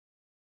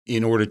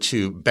in order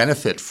to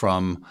benefit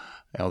from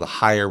the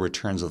higher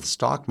returns of the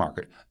stock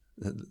market,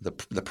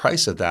 the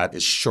price of that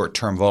is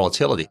short-term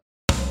volatility.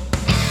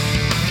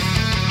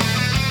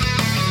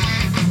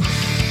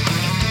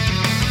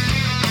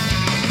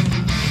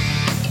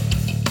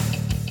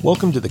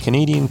 Welcome to the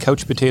Canadian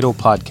Couch Potato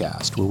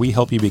Podcast, where we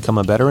help you become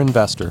a better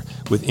investor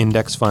with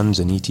index funds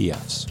and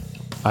ETFs.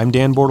 I'm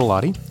Dan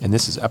Bortolotti, and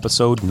this is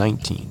episode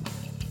 19.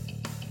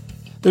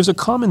 There's a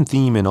common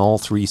theme in all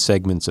three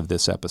segments of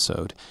this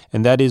episode,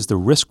 and that is the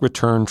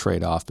risk-return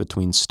trade-off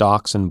between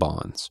stocks and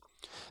bonds.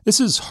 This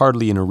is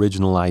hardly an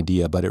original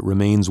idea, but it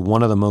remains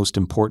one of the most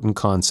important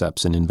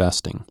concepts in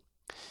investing.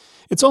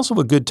 It's also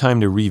a good time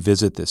to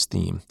revisit this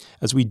theme,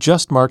 as we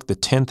just marked the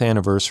 10th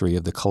anniversary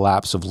of the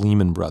collapse of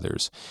Lehman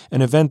Brothers,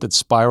 an event that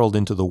spiraled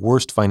into the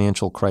worst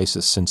financial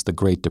crisis since the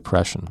Great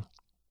Depression.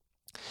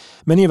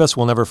 Many of us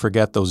will never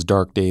forget those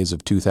dark days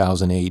of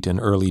 2008 and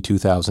early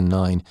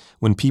 2009,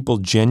 when people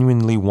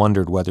genuinely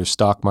wondered whether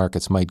stock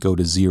markets might go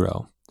to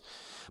zero.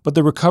 But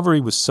the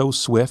recovery was so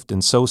swift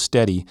and so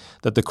steady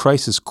that the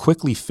crisis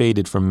quickly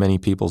faded from many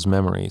people's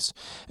memories.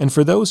 And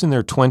for those in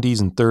their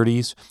 20s and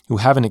 30s who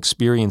haven't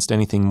experienced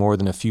anything more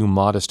than a few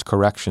modest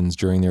corrections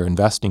during their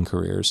investing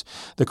careers,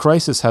 the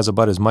crisis has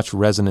about as much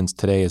resonance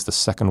today as the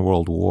Second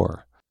World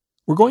War.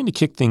 We're going to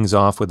kick things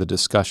off with a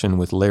discussion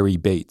with Larry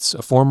Bates,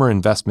 a former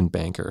investment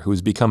banker who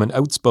has become an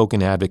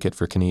outspoken advocate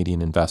for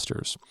Canadian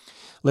investors.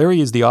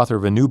 Larry is the author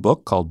of a new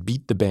book called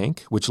Beat the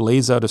Bank, which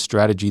lays out a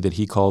strategy that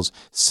he calls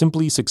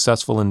Simply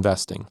Successful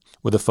Investing,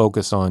 with a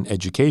focus on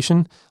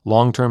education,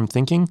 long-term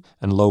thinking,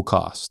 and low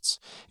costs.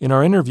 In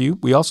our interview,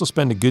 we also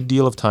spend a good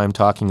deal of time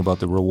talking about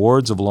the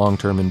rewards of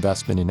long-term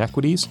investment in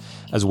equities,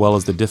 as well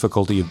as the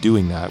difficulty of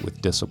doing that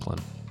with discipline.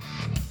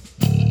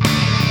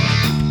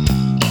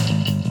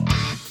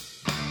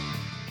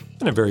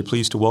 And I'm very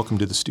pleased to welcome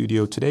to the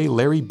studio today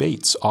Larry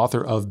Bates,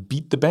 author of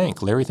Beat the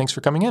Bank. Larry, thanks for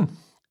coming in.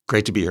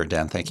 Great to be here,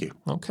 Dan. Thank you.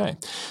 Okay.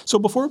 So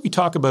before we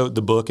talk about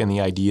the book and the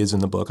ideas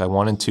in the book, I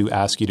wanted to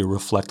ask you to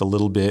reflect a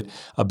little bit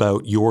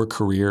about your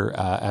career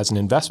as an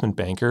investment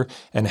banker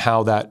and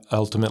how that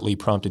ultimately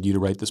prompted you to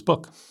write this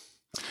book.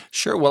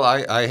 Sure. Well,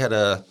 I had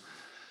a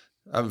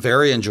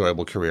very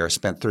enjoyable career. I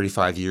spent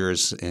 35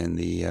 years in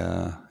the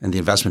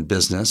investment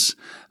business,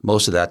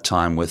 most of that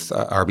time with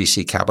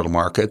RBC Capital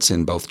Markets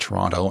in both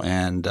Toronto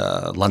and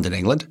London,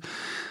 England.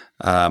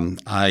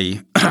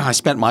 I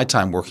spent my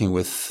time working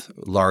with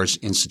large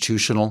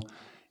institutional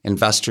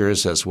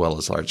investors as well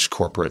as large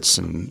corporates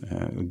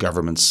and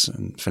governments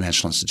and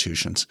financial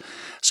institutions.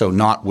 So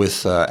not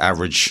with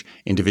average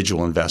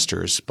individual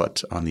investors,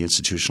 but on the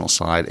institutional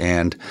side.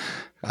 And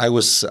I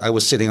was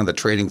sitting on the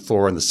trading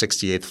floor on the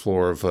 68th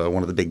floor of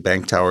one of the big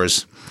bank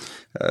towers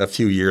a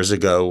few years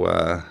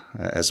ago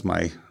as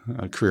my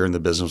career in the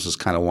business was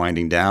kind of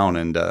winding down.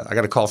 And I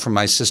got a call from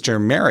my sister,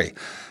 Mary,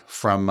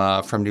 from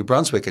New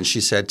Brunswick. And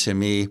she said to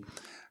me,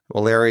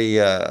 well, Larry,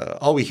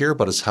 all we hear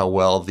about is how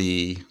well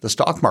the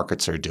stock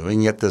markets are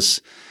doing, yet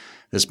this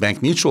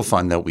bank mutual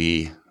fund that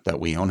we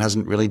own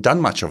hasn't really done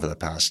much over the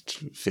past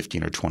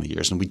 15 or 20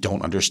 years, and we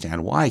don't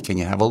understand why. Can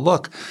you have a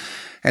look?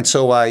 And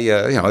so I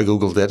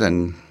Googled it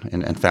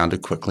and found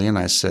it quickly. And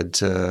I said,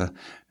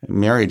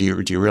 Mary, do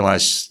you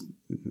realize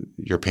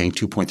you're paying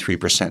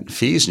 2.3% in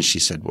fees? And she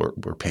said,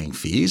 we're paying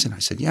fees? And I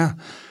said, yeah,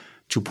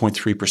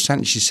 2.3%.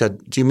 And she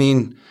said, do you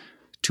mean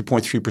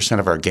 2.3%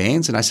 of our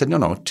gains? And I said, no,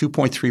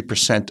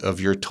 2.3% of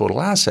your total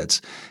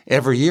assets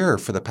every year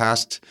for the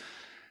past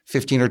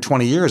 15 or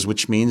 20 years,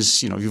 which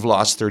means, you've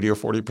lost 30 or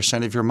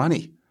 40% of your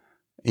money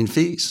in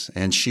fees.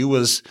 And she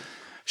was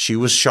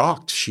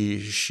shocked.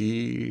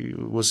 She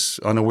was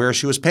unaware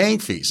she was paying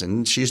fees,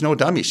 and she's no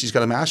dummy. She's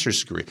got a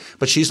master's degree,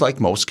 but she's like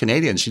most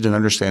Canadians. She didn't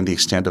understand the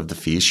extent of the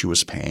fees she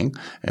was paying,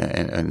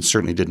 and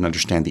certainly didn't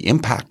understand the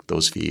impact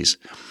those fees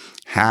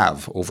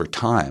have over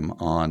time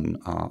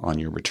on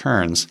your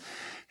returns.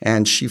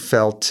 And she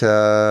felt,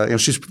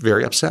 she's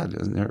very upset.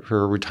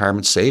 Her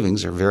retirement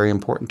savings are very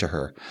important to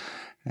her.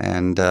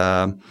 And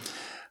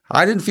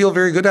I didn't feel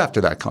very good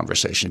after that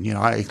conversation.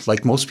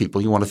 Like most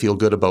people, you want to feel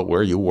good about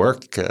where you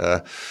work.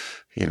 Hey,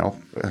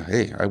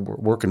 I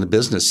work in the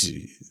business.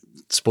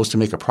 It's supposed to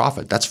make a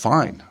profit. That's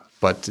fine.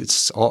 But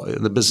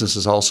the business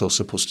is also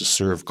supposed to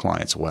serve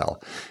clients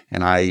well.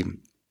 And I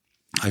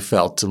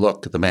felt,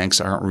 look, the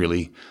banks aren't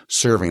really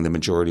serving the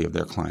majority of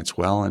their clients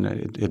well.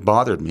 And it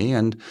bothered me.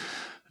 And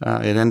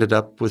it ended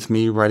up with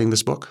me writing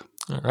this book.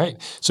 All right.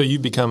 So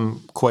you've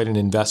become quite an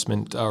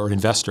investment or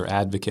investor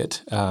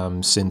advocate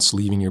since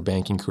leaving your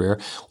banking career.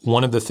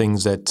 One of the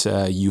things that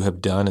you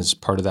have done as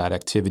part of that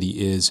activity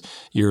is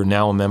you're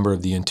now a member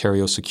of the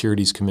Ontario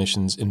Securities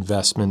Commission's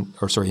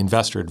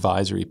Investor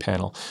Advisory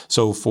Panel.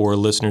 So for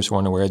listeners who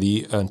aren't aware,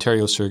 the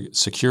Ontario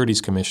Securities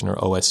Commission, or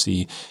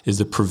OSC, is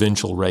the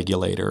provincial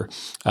regulator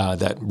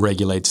that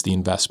regulates the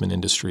investment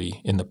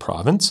industry in the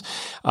province.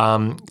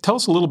 Tell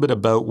us a little bit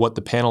about what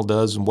the panel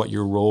does and what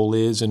your role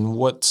is and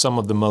what some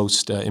of the most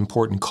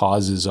important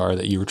causes are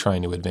that you were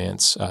trying to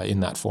advance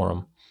in that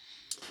forum.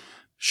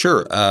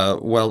 Sure.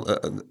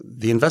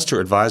 The Investor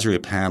Advisory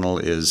Panel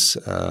is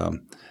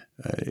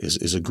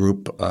is a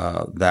group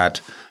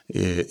that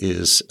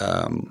is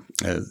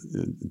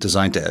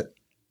designed to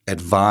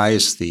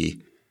advise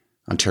the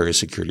Ontario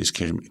Securities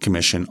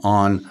Commission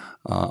on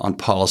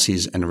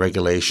policies and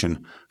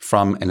regulation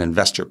from an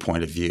investor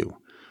point of view.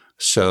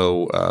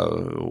 So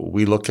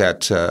we look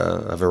at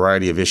a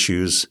variety of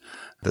issues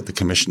that the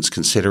Commission's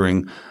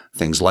considering,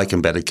 things like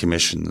embedded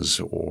commissions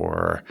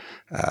or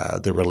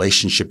the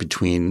relationship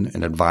between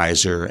an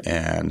advisor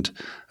and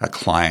a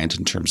client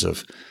in terms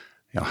of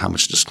how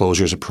much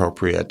disclosure is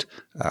appropriate,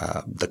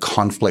 the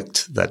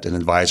conflict that an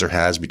advisor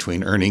has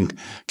between earning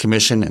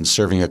commission and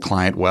serving a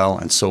client well,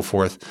 and so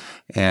forth.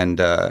 And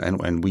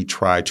we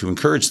try to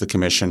encourage the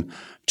Commission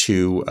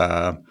to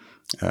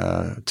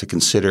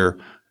consider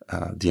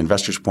the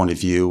investor's point of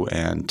view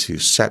and to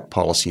set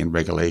policy and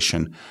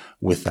regulation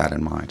with that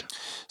in mind.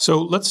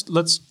 So let's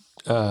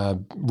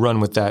run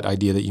with that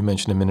idea that you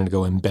mentioned a minute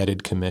ago,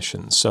 embedded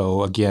commissions.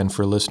 So again,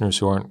 for listeners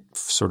who aren't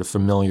sort of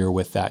familiar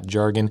with that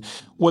jargon,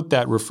 what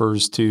that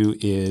refers to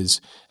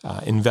is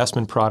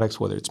investment products,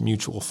 whether it's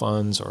mutual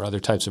funds or other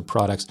types of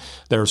products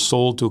that are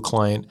sold to a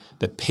client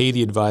that pay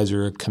the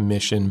advisor a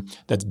commission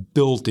that's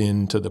built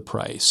into the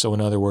price. So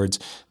in other words,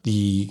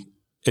 the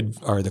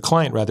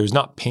client rather is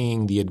not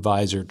paying the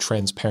advisor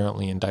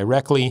transparently and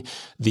directly.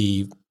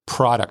 The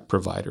product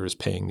provider is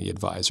paying the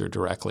advisor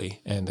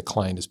directly and the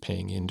client is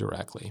paying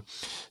indirectly.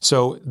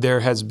 So there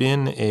has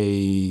been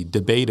a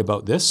debate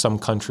about this. Some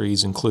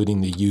countries,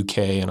 including the UK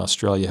and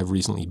Australia, have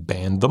recently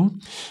banned them.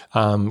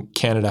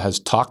 Canada has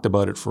talked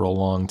about it for a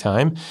long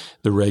time.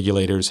 The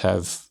regulators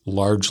have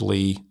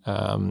largely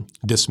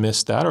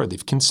dismissed that, or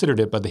they've considered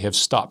it, but they have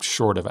stopped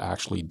short of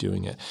actually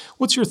doing it.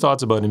 What's your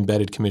thoughts about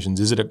embedded commissions?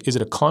 Is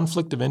it a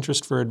conflict of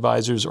interest for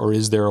advisors, or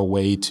is there a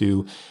way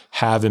to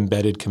have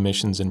embedded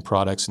commissions in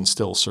products and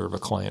still serve a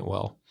client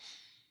well?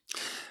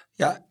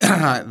 Yeah,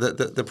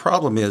 the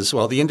problem is,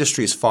 well, the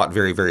industry has fought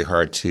very, very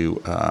hard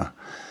to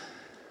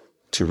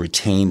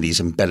retain these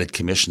embedded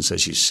commissions,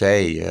 as you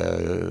say.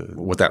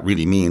 What that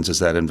really means is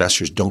that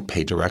investors don't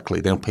pay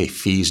directly. They don't pay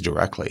fees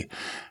directly.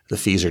 The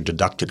fees are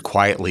deducted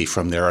quietly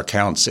from their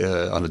accounts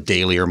on a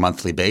daily or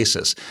monthly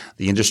basis.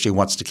 The industry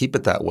wants to keep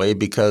it that way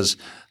because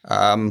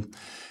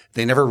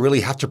they never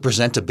really have to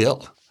present a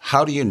bill.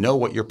 How do you know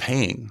what you're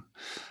paying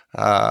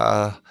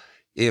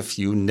if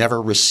you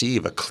never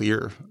receive a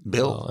clear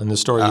bill? Well, and the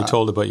story you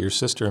told about your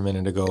sister a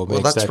minute ago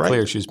makes that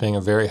clear. She was paying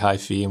a very high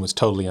fee and was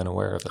totally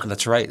unaware of it.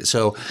 That's right.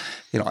 So,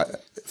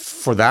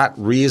 for that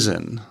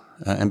reason,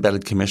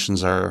 embedded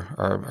commissions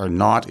are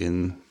not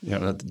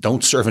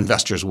don't serve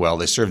investors well.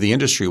 They serve the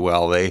industry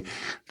well. They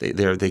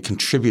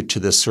contribute to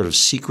this sort of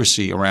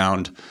secrecy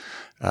around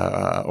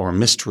or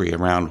mystery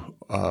around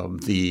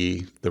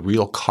the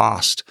real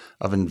cost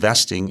of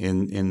investing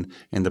in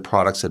the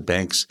products that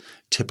banks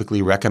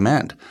typically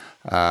recommend.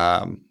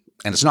 And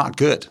it's not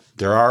good.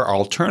 There are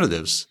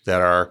alternatives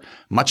that are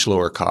much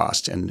lower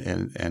cost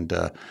and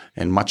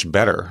much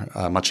better,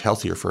 much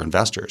healthier for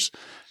investors,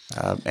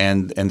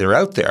 and they're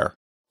out there.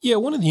 Yeah,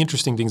 one of the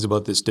interesting things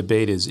about this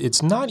debate is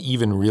it's not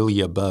even really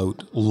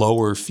about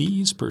lower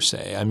fees per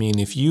se. I mean,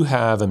 if you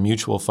have a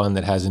mutual fund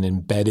that has an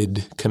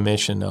embedded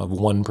commission of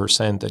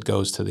 1% that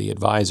goes to the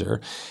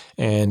advisor,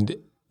 and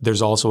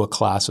there's also a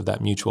class of that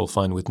mutual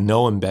fund with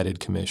no embedded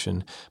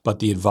commission, but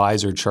the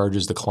advisor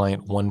charges the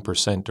client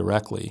 1%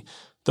 directly,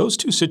 those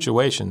two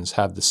situations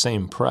have the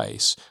same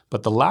price,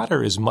 but the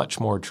latter is much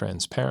more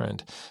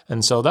transparent.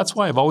 And so that's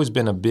why I've always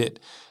been a bit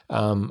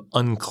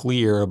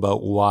unclear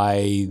about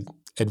why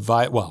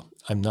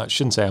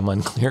shouldn't say I'm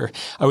unclear.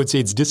 I would say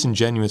it's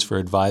disingenuous for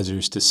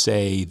advisors to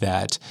say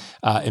that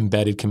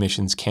embedded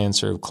commissions can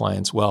serve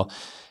clients well,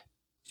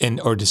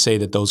 or to say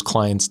that those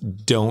clients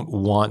don't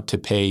want to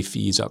pay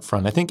fees up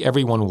front. I think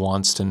everyone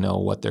wants to know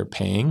what they're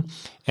paying.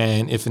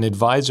 And if an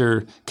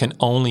advisor can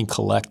only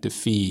collect a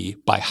fee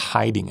by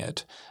hiding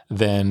it,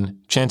 then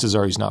chances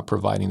are he's not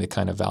providing the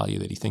kind of value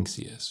that he thinks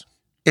he is.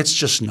 It's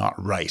just not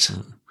right.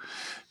 Mm.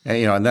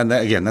 And then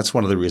again, that's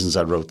one of the reasons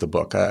I wrote the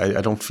book.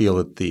 I don't feel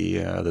that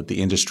the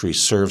industry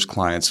serves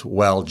clients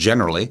well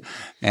generally,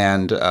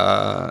 and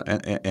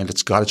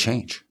it's got to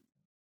change.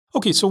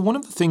 Okay, so one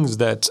of the things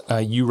that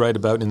you write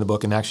about in the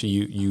book, and actually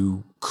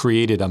you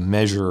created a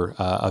measure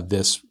of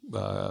this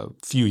a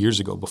few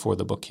years ago before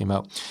the book came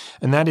out,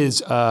 and that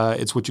is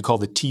it's what you call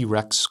the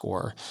T-Rex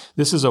score.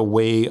 This is a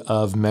way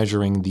of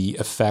measuring the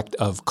effect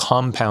of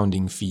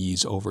compounding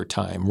fees over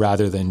time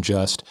rather than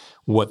just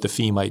what the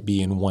fee might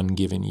be in one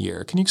given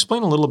year. Can you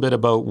explain a little bit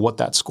about what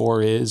that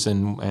score is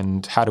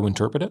and how to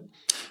interpret it?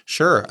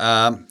 Sure.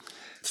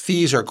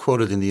 Fees are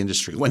quoted in the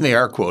industry. When they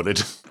are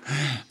quoted,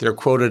 they're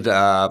quoted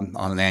on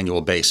an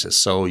annual basis.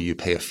 So you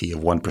pay a fee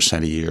of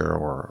 1% a year,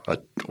 or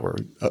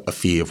a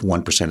fee of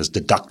 1% is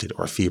deducted,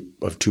 or a fee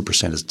of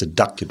 2% is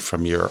deducted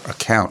from your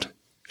account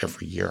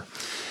every year.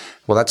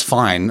 Well, that's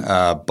fine,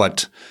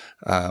 but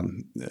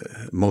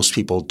most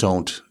people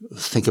don't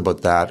think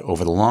about that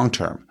over the long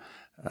term.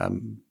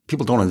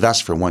 People don't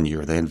invest for 1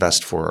 year. They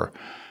invest for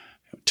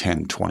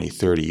 10, 20,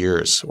 30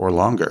 years or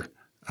longer.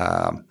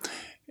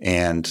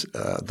 And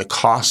the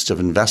cost of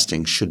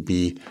investing should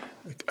be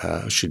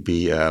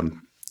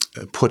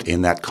put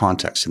in that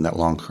context, in that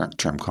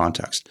long-term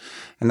context.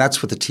 And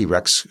that's what the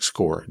T-REX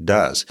score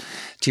does.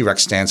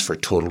 T-REX stands for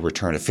Total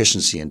Return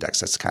Efficiency Index.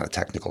 That's kind of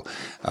technical.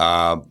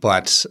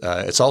 But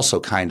it's also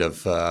kind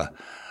of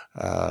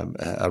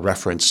a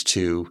reference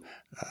to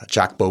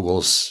Jack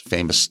Bogle's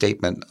famous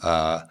statement.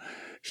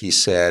 He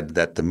said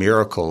that the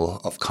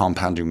miracle of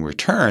compounding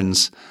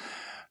returns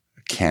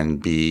can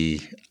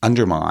be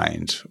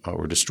undermined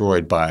or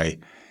destroyed by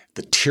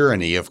the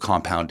tyranny of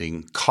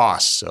compounding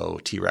costs, so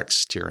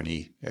T-REX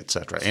tyranny, et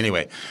cetera.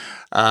 Anyway,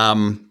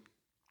 I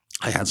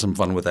had some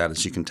fun with that,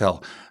 as you can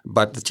tell.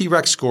 But the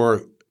T-REX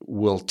score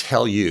will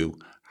tell you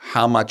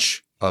how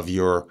much of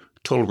your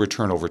total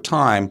return over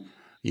time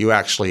you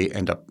actually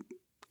end up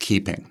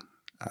keeping.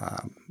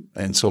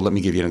 And so let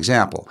me give you an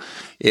example.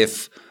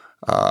 If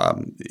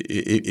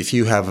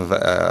you have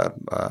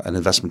an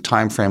investment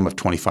time frame of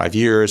 25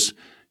 years,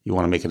 you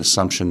want to make an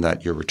assumption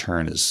that your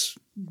return is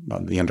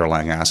the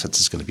underlying assets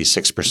is going to be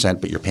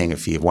 6%, but you're paying a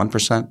fee of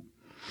 1%.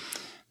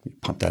 You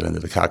pump that into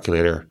the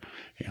calculator,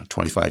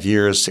 25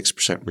 years,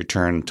 6%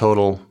 return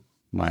total,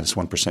 minus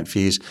 1%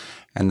 fees,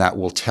 and that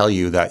will tell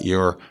you that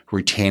you're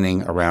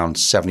retaining around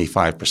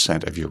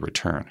 75% of your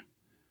return.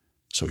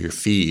 So your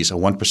fees, a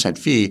 1%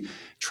 fee,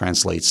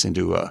 translates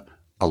into a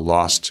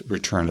lost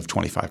return of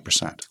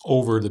 25%.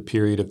 Over the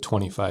period of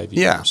 25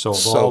 years. Yeah. So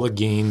all the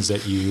gains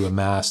that you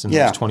amassed in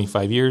those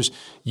 25 years,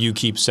 you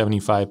keep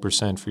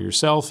 75% for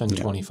yourself and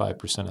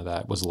 25% of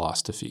that was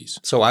lost to fees.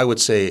 So I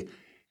would say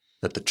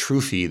that the true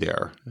fee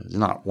there is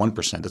not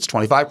 1%, it's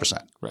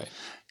 25%. Right.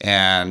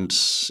 And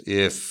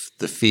if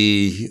the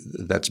fee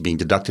that's being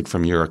deducted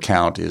from your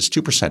account is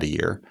 2% a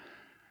year,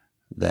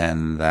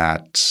 then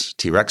that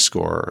T-REX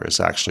score is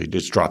actually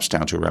just drops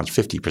down to around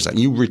 50%.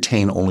 You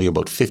retain only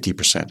about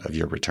 50% of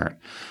your return.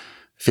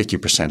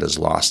 50% is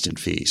lost in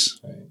fees.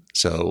 Right.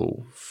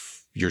 So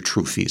your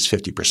true fee is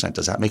 50%.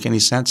 Does that make any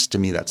sense? To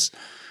me, that's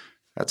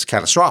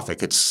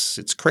catastrophic.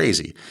 It's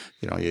crazy.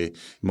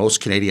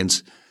 Most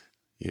Canadians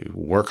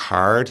work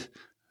hard,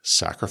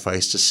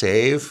 sacrifice to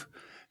save,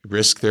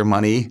 risk their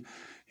money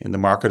in the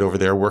market over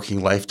their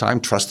working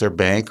lifetime, trust their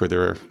bank or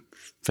their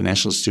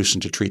financial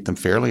institution to treat them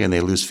fairly, and they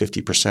lose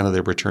 50% of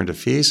their return to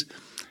fees.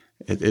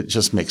 It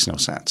just makes no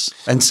sense.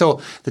 And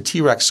so the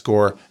T-REX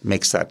score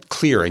makes that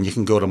clear. And you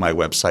can go to my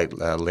website,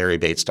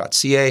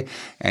 larrybates.ca,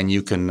 and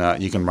you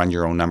can run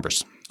your own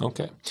numbers.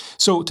 Okay.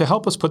 So to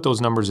help us put those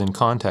numbers in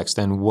context,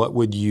 then what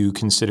would you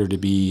consider to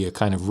be a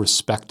kind of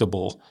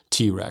respectable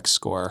T-REX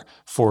score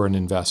for an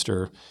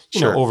investor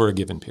over a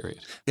given period?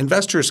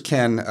 Investors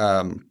can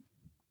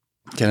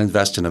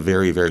invest in a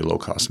very, very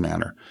low-cost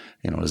manner.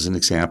 As an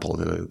example,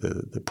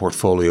 the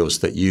portfolios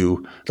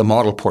the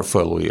model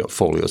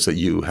portfolios that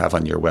you have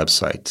on your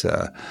website,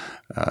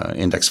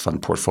 index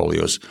fund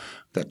portfolios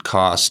that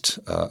cost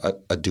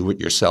a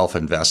do-it-yourself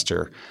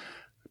investor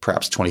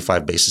perhaps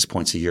 25 basis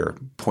points a year,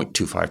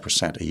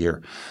 0.25% a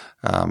year.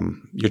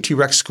 Your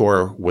T-REX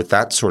score with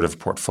that sort of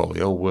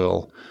portfolio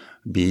will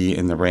be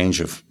in the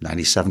range of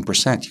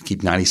 97%. You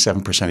keep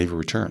 97% of your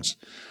returns.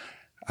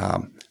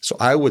 So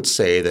I would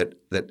say that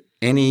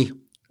any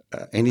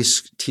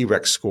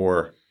T-REX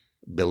score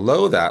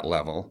below that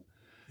level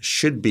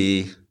should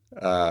be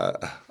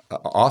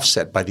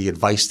offset by the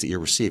advice that you're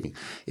receiving.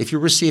 If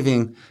your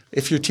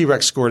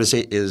T-REX score is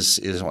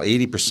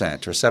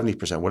 80% or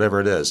 70%,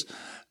 whatever it is,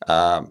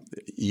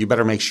 you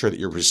better make sure that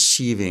you're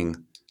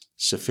receiving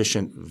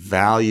sufficient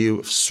value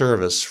of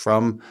service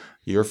from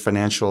your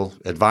financial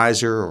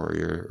advisor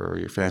or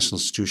your financial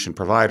institution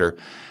provider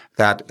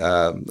that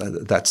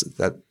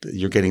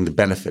you're getting the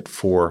benefit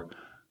for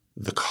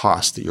the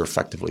cost that you're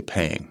effectively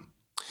paying.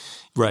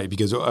 Right,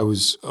 because I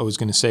was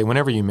going to say,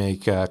 whenever you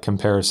make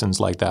comparisons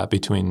like that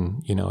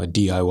between a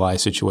DIY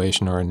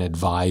situation or an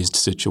advised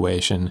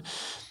situation,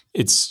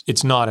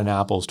 it's not an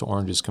apples to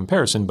oranges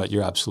comparison, but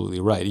you're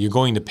absolutely right. You're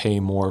going to pay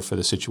more for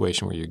the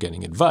situation where you're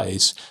getting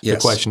advice. Yes.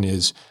 The question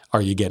is,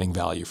 are you getting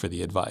value for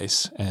the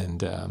advice?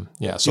 And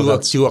so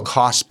do a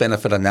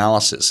cost-benefit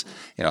analysis.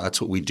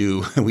 That's what we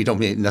do. We don't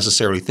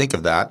necessarily think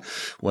of that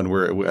when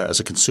we're as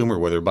a consumer,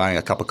 whether buying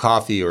a cup of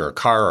coffee or a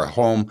car or a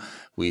home.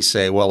 We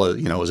say, well,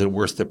 is it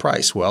worth the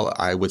price? Well,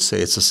 I would say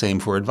it's the same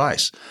for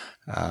advice,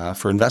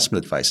 for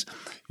investment advice.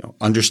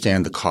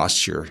 Understand the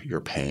costs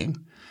you're paying,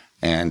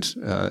 and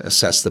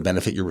assess the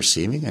benefit you're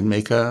receiving, and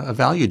make a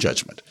value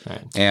judgment.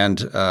 Right. And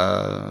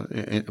but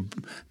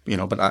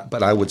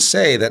I would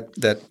say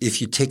that if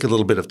you take a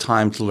little bit of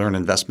time to learn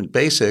investment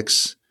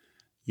basics,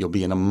 you'll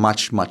be in a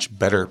much, much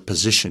better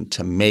position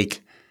to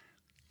make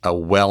a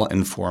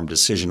well-informed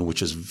decision,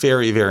 which is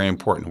very, very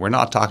important. We're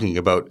not talking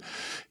about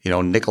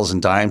nickels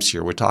and dimes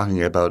here. We're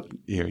talking about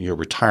your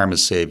retirement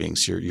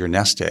savings, your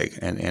nest egg,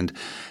 and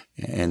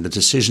the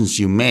decisions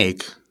you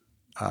make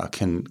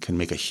can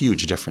make a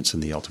huge difference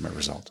in the ultimate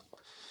result.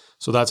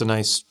 So that's a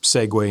nice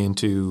segue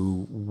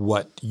into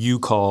what you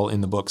call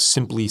in the book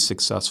simply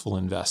successful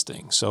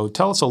investing. So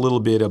tell us a little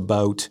bit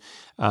about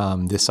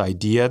this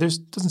idea.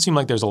 Doesn't seem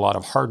like there's a lot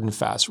of hard and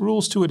fast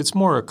rules to it. It's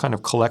more a kind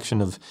of collection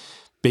of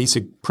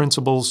basic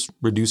principles,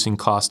 reducing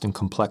cost and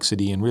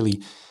complexity, and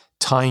really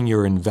tying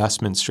your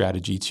investment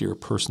strategy to your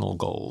personal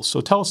goals. So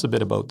tell us a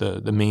bit about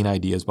the main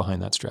ideas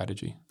behind that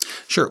strategy.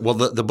 Sure. Well,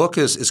 the book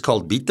is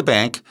called Beat the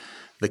Bank,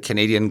 The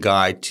Canadian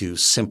Guide to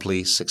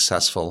Simply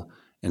Successful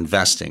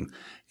Investing.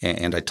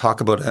 And I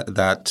talk about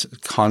that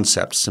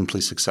concept,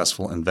 simply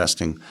successful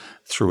investing,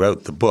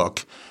 throughout the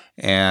book.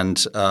 And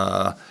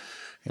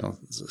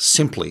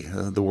simply,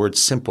 the word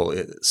simple,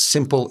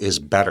 simple is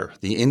better.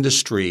 The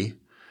industry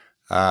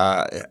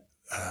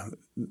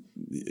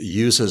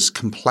uses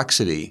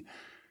complexity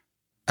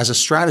as a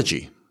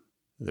strategy.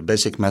 The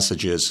basic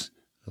message is,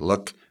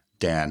 look,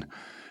 Dan,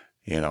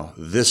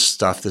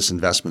 this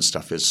investment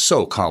stuff is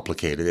so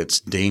complicated. It's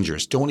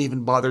dangerous. Don't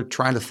even bother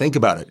trying to think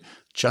about it.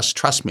 Just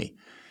trust me.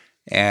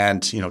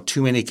 And,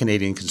 too many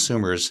Canadian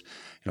consumers,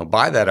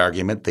 buy that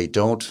argument. They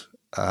don't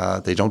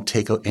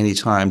take any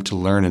time to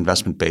learn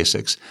investment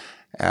basics.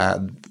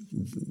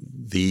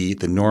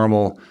 The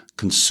normal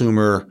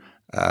consumer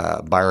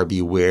buyer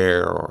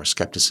beware or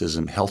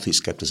skepticism, healthy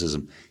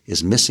skepticism,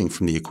 is missing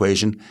from the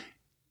equation,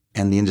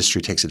 and the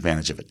industry takes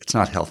advantage of it. It's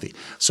not healthy.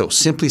 So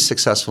simply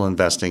successful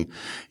investing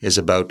is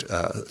about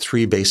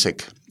three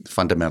basic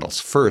fundamentals.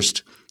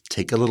 First,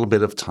 take a little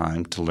bit of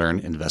time to learn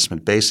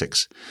investment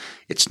basics.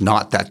 It's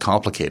not that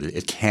complicated.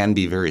 It can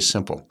be very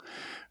simple.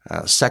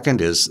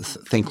 Second is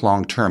think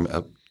long term.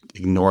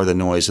 Ignore the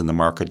noise in the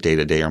market day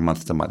to day or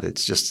month to month.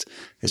 It's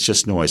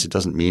just noise. It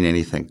doesn't mean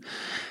anything.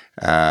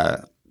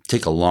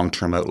 Take a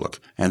long-term outlook.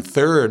 And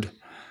third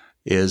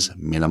is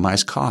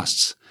minimize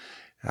costs.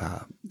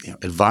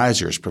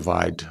 Advisors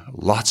provide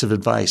lots of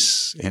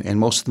advice, and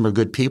most of them are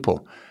good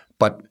people.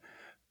 But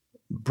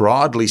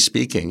broadly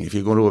speaking, if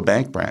you go to a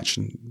bank branch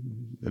and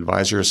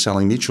advisors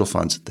selling mutual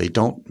funds, they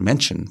don't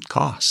mention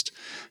cost,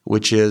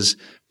 which is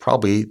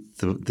probably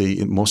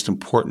the most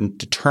important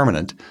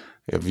determinant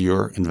of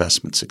your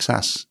investment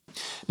success.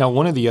 Now,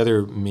 one of the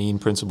other main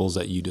principles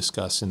that you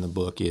discuss in the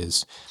book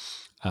is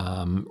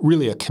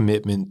really a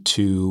commitment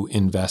to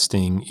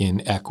investing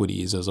in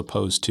equities as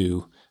opposed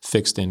to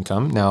fixed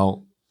income.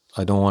 Now,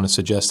 I don't want to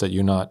suggest that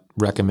you're not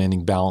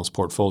recommending balanced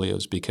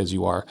portfolios, because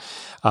you are.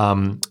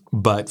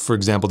 But for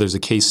example, there's a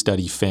case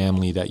study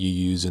family that you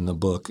use in the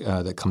book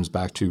that comes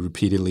back to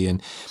repeatedly.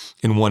 And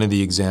in one of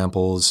the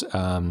examples,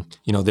 they're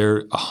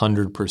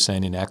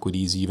 100% in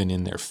equities, even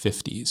in their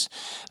 50s.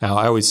 Now,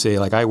 I always say,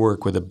 I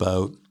work with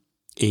about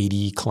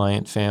 80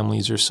 client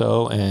families or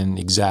so, and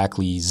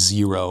exactly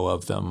 0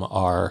 of them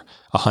are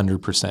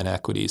 100%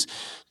 equities,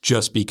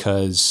 just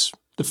because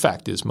the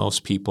fact is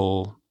most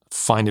people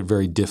find it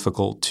very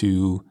difficult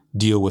to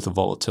deal with a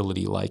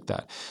volatility like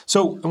that.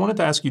 So I wanted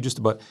to ask you just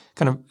about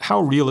kind of how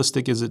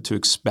realistic is it to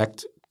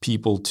expect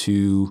people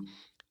to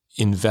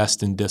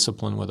invest in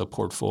discipline with a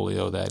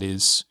portfolio that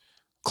is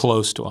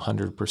close to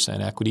 100%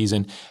 equities,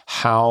 and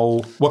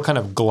what kind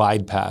of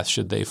glide path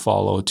should they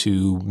follow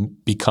to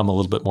become a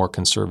little bit more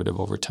conservative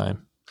over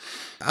time?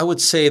 I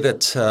would say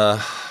that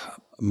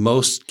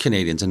most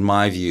Canadians, in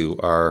my view,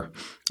 are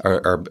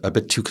a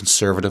bit too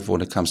conservative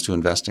when it comes to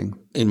investing.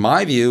 In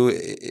my view,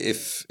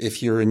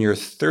 if you're in your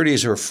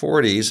 30s or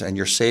 40s and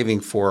you're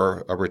saving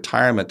for a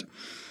retirement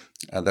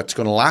that's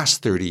going to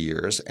last 30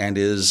 years and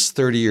is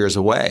 30 years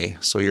away,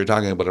 so you're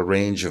talking about a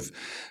range of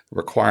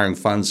requiring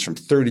funds from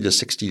 30 to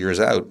 60 years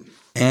out,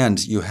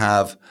 and you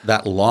have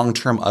that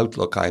long-term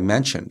outlook I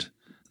mentioned,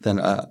 then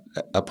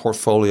a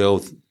portfolio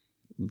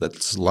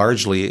that's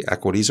largely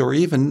equities, or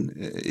even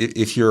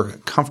if you're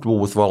comfortable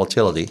with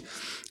volatility,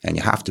 and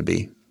you have to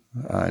be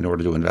in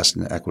order to invest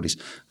in equities,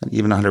 then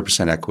even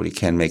 100% equity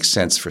can make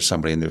sense for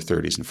somebody in their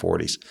 30s and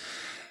 40s.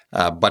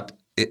 But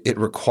it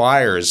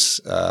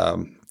requires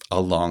a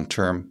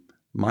long-term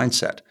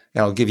mindset.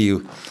 And I'll give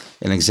you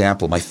an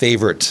example. My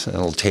favorite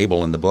little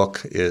table in the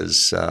book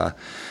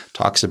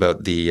talks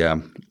about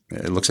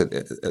it looks at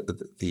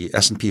the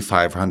S&P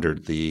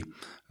 500, the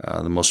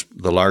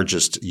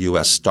largest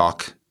U.S.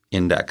 stock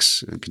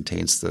index. It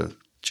contains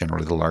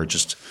generally the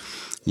largest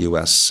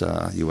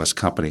U.S.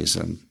 companies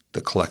and the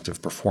collective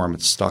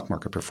stock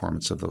market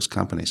performance of those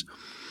companies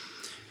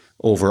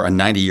over a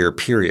 90-year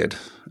period,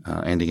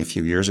 ending a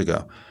few years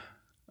ago.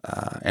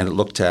 And it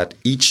looked at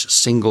each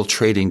single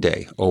trading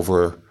day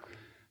over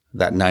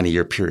that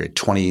 90-year period,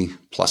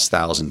 20+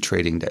 thousand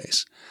trading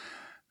days.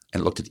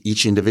 And it looked at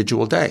each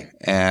individual day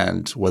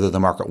and whether the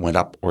market went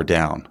up or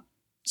down.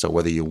 So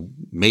whether you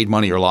made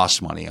money or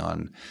lost money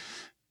on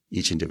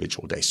each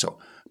individual day. So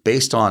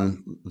based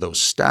on those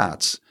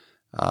stats,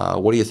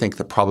 what do you think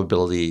the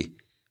probability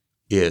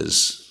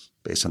is,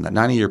 based on that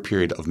 90-year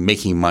period, of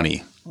making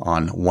money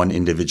on one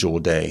individual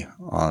day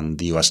on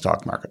the U.S.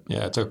 stock market?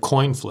 Yeah, it's a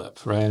coin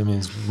flip, right? I mean,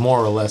 it's more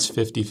or less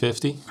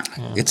 50-50.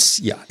 Yeah.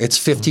 It's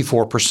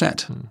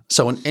 54%.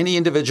 So in any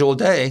individual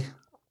day,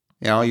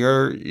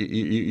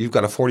 you've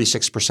got a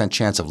 46%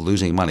 chance of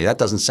losing money. That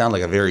doesn't sound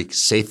like a very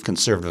safe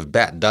conservative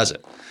bet, does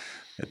it?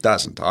 It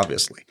doesn't,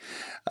 obviously.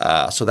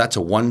 So that's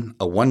a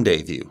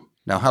one-day view.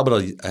 Now, how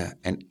about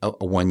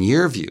a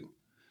one-year view?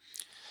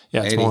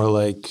 Yeah, it's more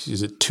like,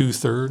 is it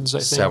 2/3? I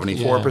think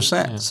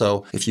 74%. Yeah.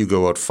 So if you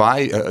go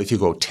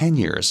out 10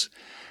 years,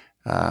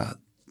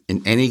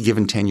 in any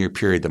given 10-year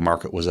period, the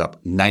market was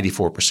up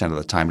 94% of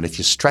the time. And if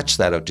you stretch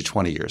that out to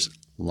 20 years,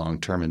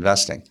 long-term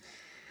investing,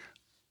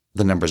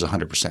 the number is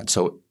 100%.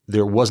 So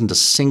there wasn't a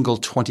single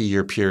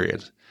 20-year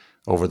period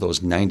over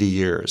those 90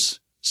 years,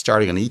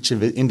 starting on each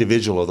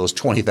individual of those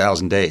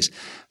 20,000 days,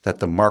 that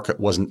the market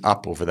wasn't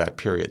up over that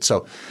period.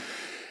 So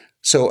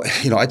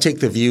I take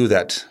the view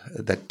that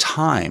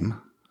time,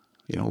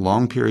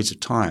 long periods of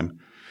time,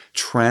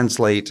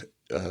 translate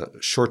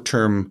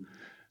short-term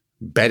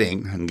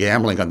betting and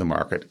gambling on the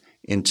market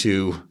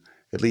into,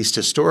 at least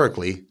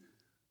historically,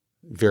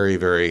 very,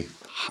 very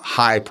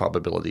high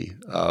probability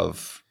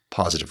of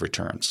positive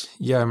returns.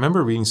 Yeah, I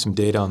remember reading some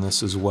data on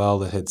this as well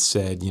that had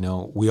said,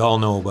 we all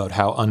know about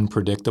how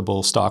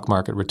unpredictable stock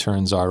market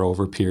returns are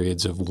over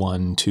periods of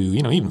 1 to,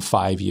 even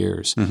 5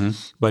 years. Mm-hmm.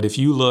 But if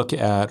you look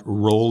at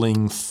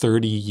rolling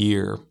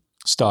 30-year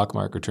stock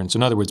market returns,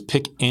 in other words,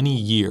 pick any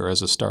year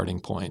as a starting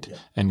point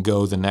and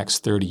go the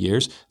next 30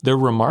 years, they're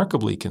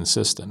remarkably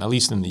consistent. At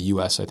least in the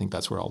U.S., I think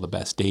that's where all the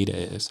best data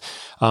is.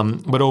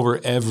 But over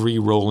every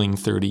rolling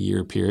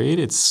 30-year period,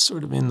 it's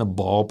sort of in the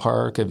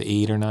ballpark of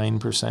 8 or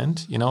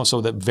 9%,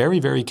 so that very,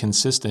 very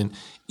consistent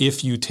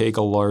if you take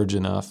a large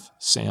enough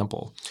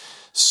sample.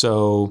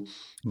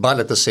 But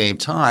at the same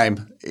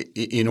time,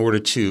 in order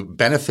to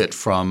benefit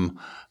from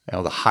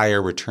the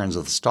higher returns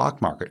of the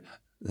stock market,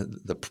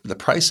 the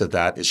price of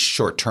that is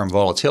short-term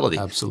volatility.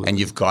 Absolutely. And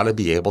you've got to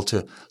be able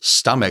to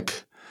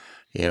stomach,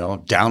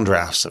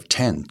 downdrafts of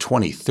 10,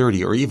 20,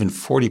 30, or even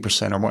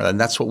 40% or more. And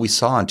that's what we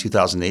saw in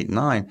 2008 and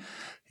 9.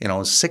 It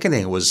was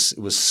sickening. It was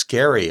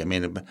scary.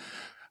 And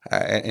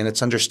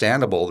it's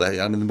understandable that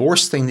the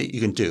worst thing that you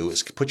can do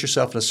is put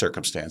yourself in a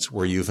circumstance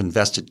where you've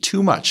invested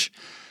too much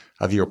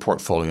of your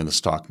portfolio in the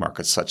stock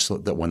market, such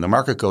that when the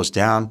market goes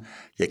down,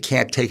 you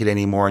can't take it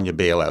anymore and you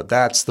bail out.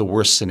 That's the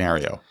worst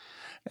scenario.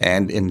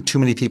 And too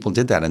many people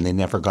did that, and they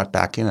never got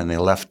back in, and they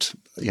left.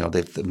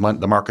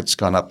 The market's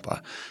gone up,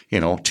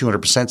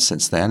 200%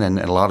 since then, and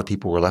a lot of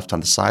people were left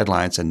on the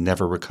sidelines and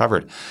never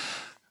recovered.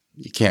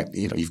 You can't.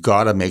 You've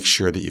got to make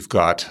sure that you've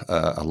got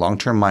a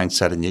long-term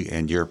mindset,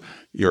 and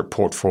your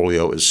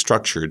portfolio is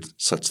structured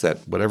such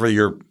that whatever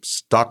your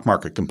stock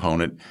market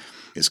component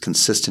is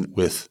consistent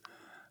with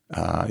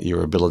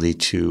your ability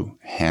to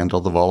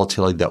handle the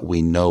volatility that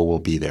we know will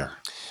be there.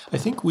 I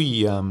think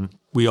we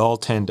all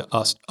tend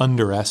to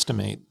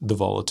underestimate the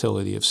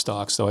volatility of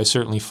stocks, though I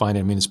certainly find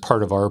it, it's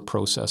part of our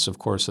process, of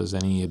course, as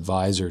any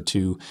advisor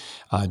to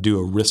do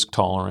a risk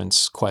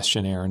tolerance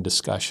questionnaire and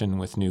discussion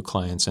with new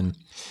clients. And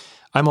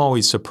I'm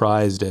always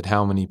surprised at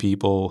how many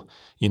people,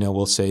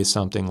 will say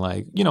something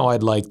like,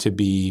 I'd like to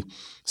be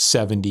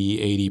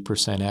 70,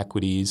 80%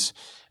 equities.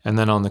 And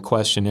then on the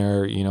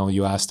questionnaire,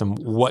 you ask them,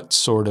 what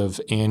sort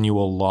of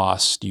annual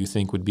loss do you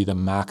think would be the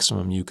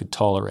maximum you could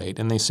tolerate?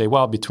 And they say,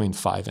 well, between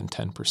 5 and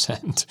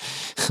 10%.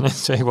 And I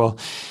say, well,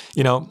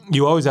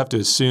 you always have to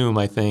assume,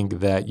 I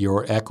think, that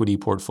your equity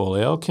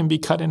portfolio can be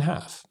cut in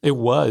half. It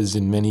was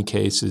in many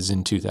cases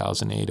in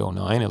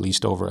 2008-09, at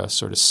least over a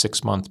sort of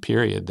 6-month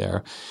period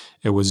there.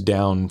 It was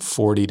down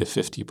 40 to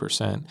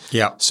 50%.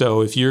 Yeah.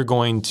 So if you're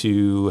going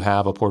to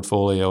have a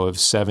portfolio of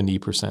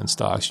 70%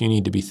 stocks, you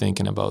need to be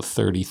thinking about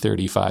 30,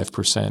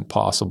 35%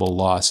 possible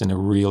loss in a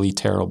really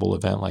terrible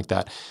event like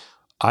that.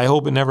 I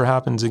hope it never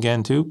happens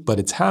again too, but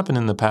it's happened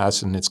in the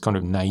past, and it's kind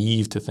of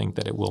naive to think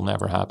that it will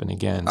never happen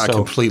again. I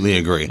completely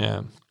agree.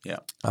 Yeah. Yeah.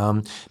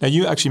 Now,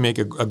 you actually make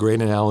a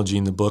great analogy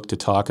in the book to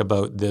talk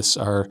about this,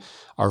 our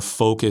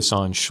focus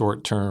on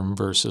short-term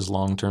versus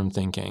long-term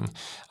thinking.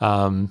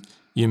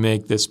 You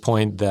make this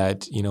point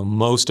that,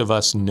 most of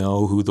us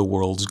know who the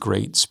world's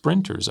great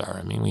sprinters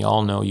are. We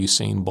all know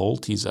Usain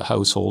Bolt. He's a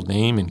household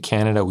name. In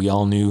Canada, we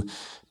all knew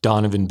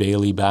Donovan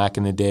Bailey back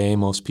in the day.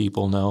 Most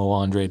people know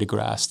Andre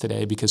DeGrasse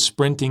today because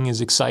sprinting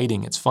is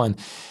exciting. It's fun.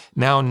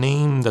 Now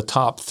name the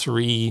top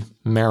 3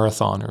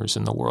 marathoners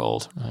in the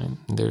world. Right?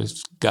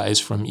 There's guys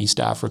from East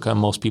Africa.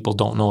 Most people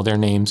don't know their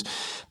names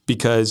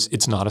because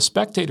it's not a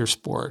spectator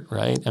sport,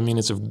 right?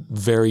 It's a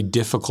very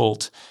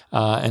difficult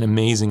and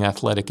amazing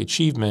athletic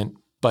achievement,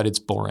 but it's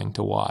boring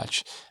to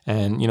watch.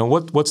 And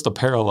what's the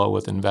parallel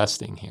with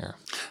investing here?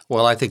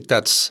 Well, I think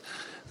that's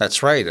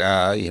right.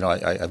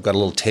 I've got a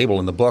little table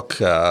in the book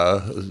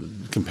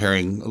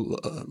comparing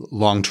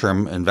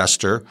long-term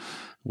investor,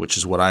 which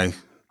is what I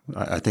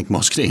think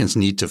most Canadians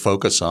need to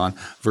focus on,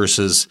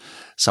 versus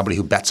somebody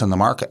who bets on the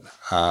market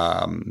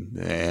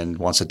and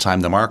wants to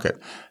time the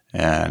market.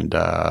 And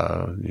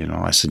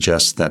I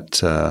suggest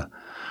that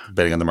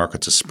betting on the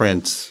market's a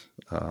sprint,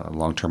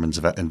 long-term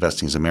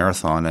investing is a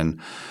marathon, and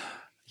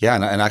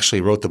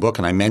actually wrote the book,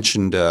 and I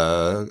mentioned 2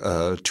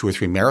 or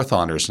 3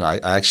 marathoners,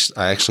 and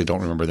I actually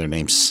don't remember their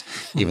names,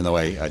 even though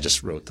I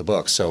just wrote the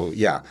book. So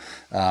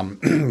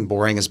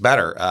boring is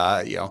better.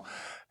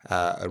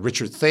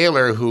 Richard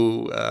Thaler,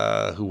 who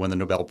won the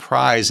Nobel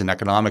Prize in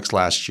economics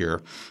last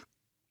year,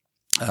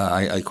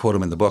 I quote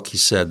him in the book. He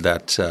said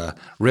that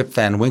Rip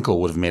Van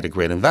Winkle would have made a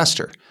great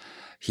investor.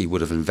 He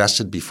would have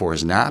invested before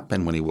his nap,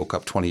 and when he woke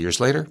up 20 years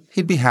later,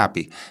 he'd be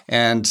happy.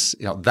 And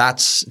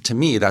that's, to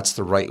me, that's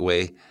the right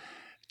way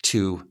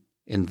to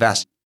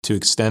invest. to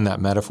extend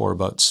that metaphor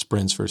about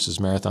sprints versus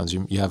marathons,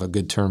 you have a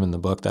good term in the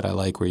book that I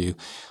like where you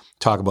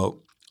talk about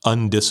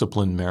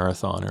undisciplined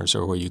marathoners,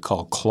 or what you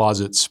call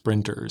closet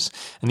sprinters.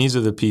 And these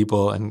are the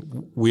people,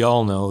 and we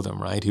all know them,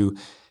 right, who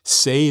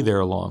say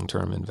they're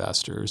long-term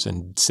investors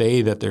and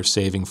say that they're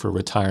saving for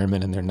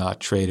retirement and they're not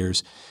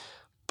traders,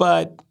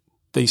 but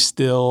they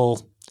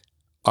still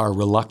are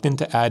reluctant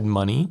to add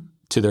money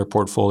to their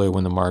portfolio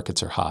when the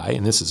markets are high.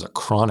 And this is a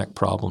chronic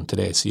problem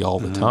today. I see all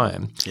the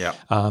time. Yeah.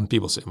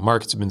 People say,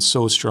 markets have been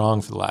so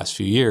strong for the last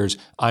few years,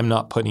 I'm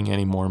not putting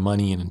any more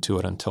money into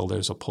it until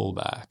there's a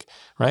pullback,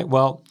 right?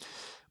 Well,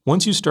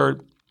 once you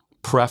start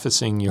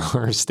prefacing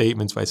your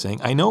statements by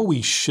saying, I know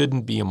we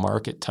shouldn't be a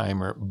market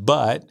timer,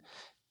 but,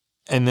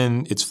 and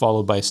then it's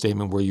followed by a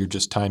statement where you're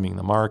just timing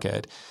the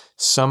market,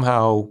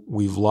 somehow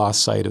we've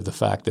lost sight of the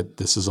fact that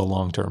this is a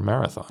long-term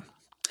marathon.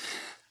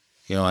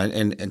 You know,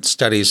 and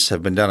studies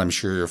have been done, I'm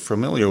sure you're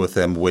familiar with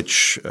them,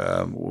 which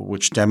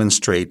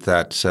demonstrate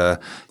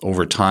that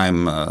over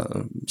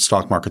time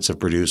stock markets have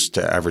produced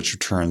average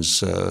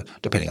returns,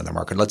 depending on the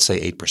market, let's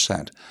say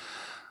 8%.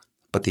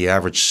 But the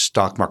average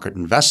stock market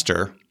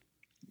investor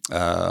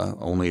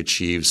only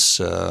achieves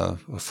 4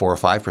 or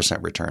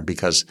 5% return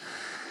because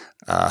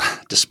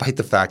despite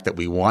the fact that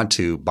we want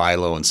to buy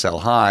low and sell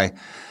high,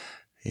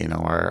 you know,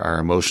 our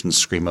emotions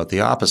scream out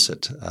the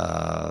opposite.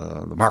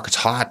 The market's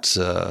hot.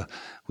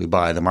 We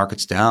buy. The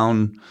market's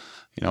down.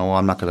 You know,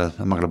 I'm not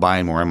gonna buy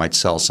anymore. I might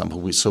sell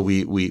some. So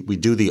we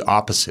do the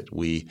opposite.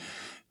 We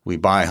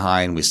buy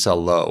high and we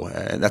sell low.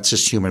 And that's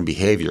just human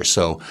behavior.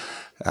 So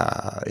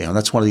you know,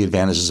 that's one of the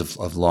advantages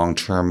of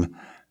long-term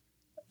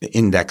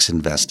index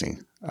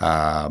investing.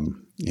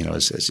 You know,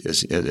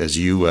 as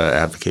you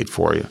advocate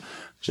for you.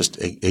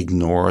 Just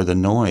ignore the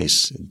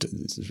noise.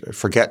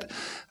 Forget,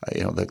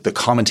 you know, the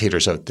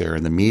commentators out there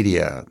in the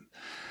media.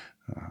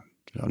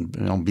 You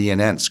know,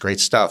 BNN's great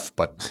stuff,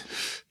 but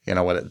you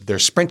know what? They're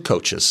sprint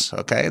coaches.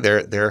 Okay,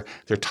 they're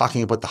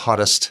talking about the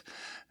hottest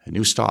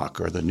new stock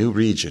or the new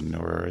region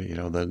or you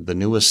know the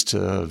newest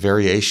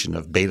variation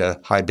of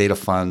high beta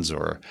funds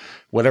or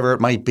whatever it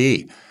might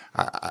be.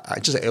 I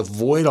just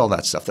avoid all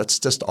that stuff. That's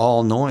just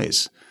all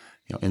noise.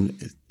 You know,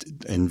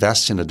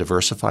 invest in a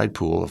diversified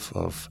pool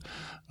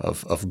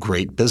of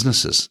great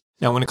businesses.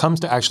 Now, when it comes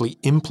to actually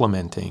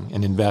implementing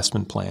an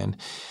investment plan,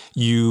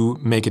 you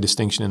make a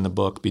distinction in the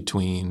book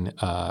between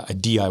a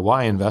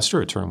DIY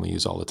investor, a term we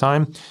use all the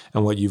time,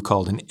 and what you've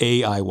called an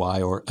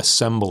AIY or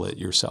assemble it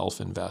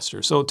yourself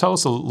investor. So tell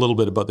us a little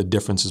bit about the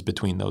differences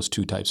between those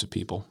two types of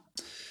people.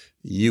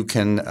 You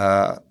can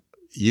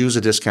use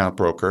a discount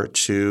broker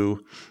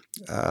to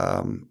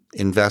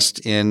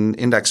invest in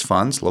index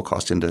funds,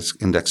 low-cost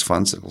index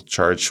funds that will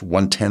charge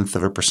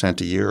 0.1%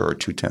 a year or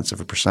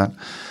 0.2%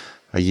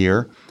 a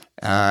year.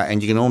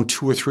 And you can own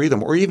 2 or 3 of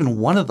them or even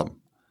one of them.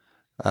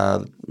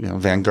 You know,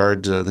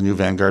 Vanguard, the new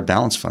Vanguard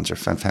Balance Funds are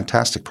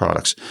fantastic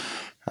products.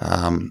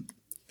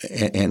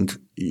 And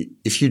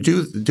if you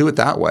do it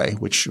that way,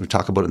 which we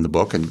talk about in the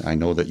book, and I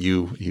know that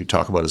you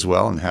talk about as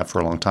well and have for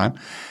a long time,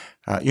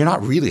 you're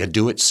not really a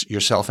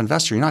do-it-yourself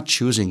investor. You're not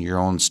choosing your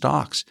own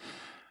stocks.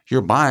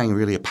 You're buying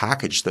really a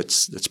package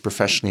that's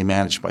professionally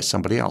managed by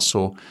somebody else.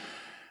 So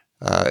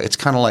it's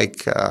kind of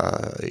like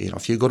you know,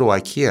 if you go to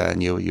IKEA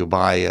and you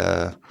buy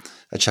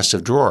a chest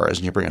of drawers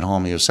and you bring it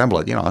home and you assemble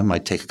it, you know, it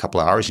might take a couple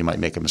of hours. You might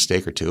make a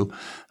mistake or two,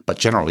 but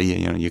generally,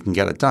 you know, you can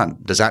get it done.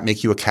 Does that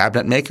make you a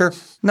cabinet maker?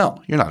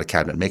 No, you're not a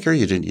cabinet maker.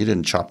 You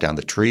didn't chop down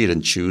the tree. You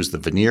didn't choose the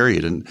veneer.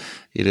 You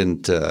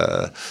didn't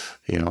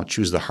you know,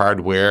 choose the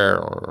hardware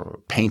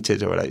or paint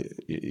it or whatever.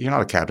 You're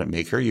not a cabinet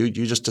maker. You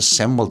just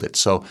assembled it.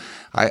 So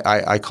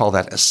I call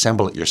that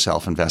assemble it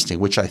yourself investing,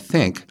 which I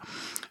think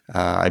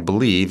I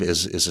believe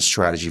is a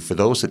strategy for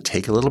those that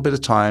take a little bit of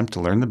time to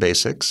learn the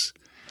basics.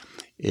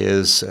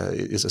 Is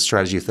a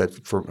strategy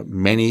that for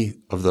many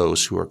of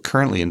those who are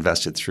currently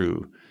invested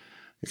through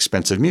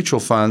expensive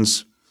mutual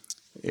funds,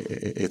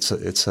 it's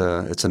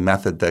a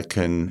method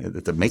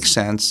that makes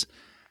sense.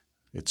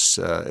 It's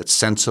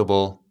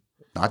sensible,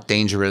 not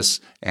dangerous,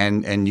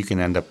 and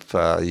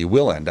you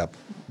will end up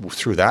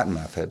through that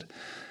method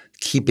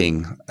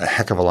keeping a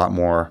heck of a lot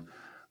more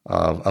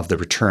of the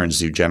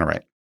returns you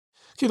generate.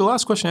 Okay, the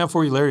last question I have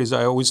for you, Larry, is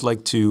I always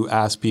like to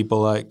ask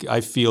people, I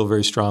feel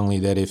very strongly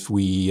that if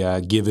we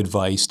give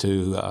advice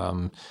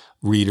to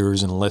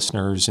readers and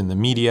listeners in the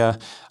media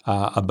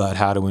about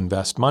how to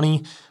invest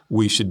money,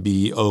 we should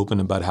be open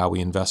about how we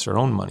invest our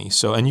own money.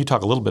 So, and you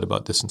talk a little bit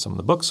about this in some of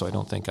the books, so I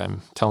don't think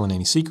I'm telling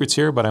any secrets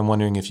here, but I'm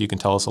wondering if you can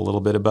tell us a little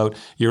bit about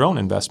your own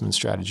investment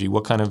strategy.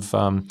 What kind of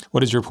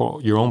what does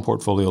your own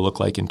portfolio look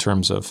like in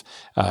terms of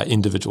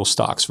individual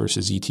stocks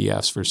versus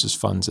ETFs versus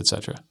funds, et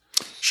cetera?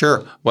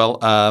 Sure. Well,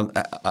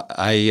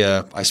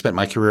 I spent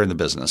my career in the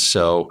business,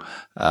 so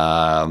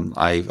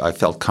I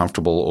felt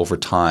comfortable over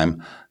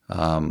time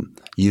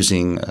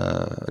using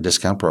a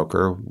discount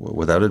broker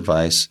without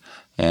advice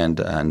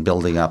and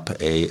building up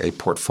a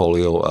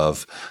portfolio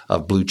of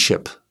blue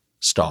chip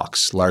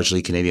stocks,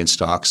 largely Canadian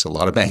stocks, a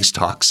lot of bank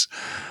stocks.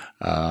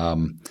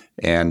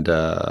 and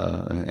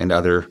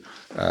other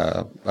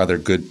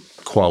good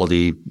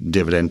quality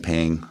dividend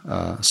paying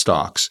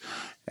stocks.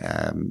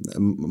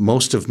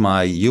 Most of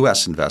my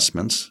U.S.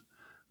 investments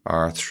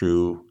are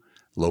through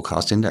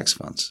low-cost index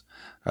funds.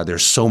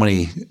 There's so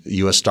many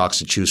U.S. stocks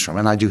to choose from,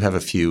 and I do have a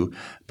few,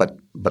 but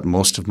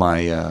most of my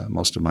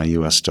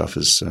U.S. stuff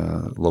is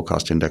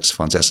low-cost index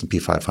funds, S&P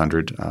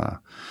 500,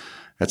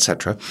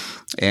 etc.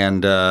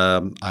 And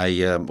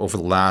I over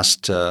the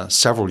last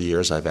several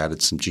years, I've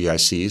added some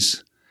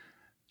GICs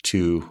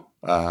to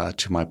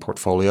my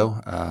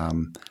portfolio.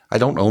 I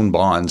don't own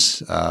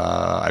bonds.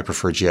 I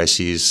prefer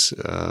GICs.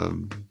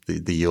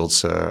 The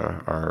yields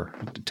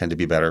tend to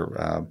be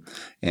better,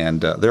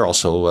 and they're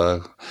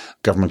also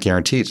government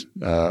guaranteed,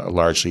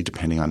 largely,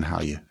 depending on how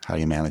you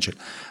manage it.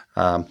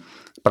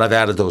 But I've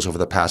added those over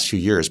the past few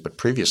years. But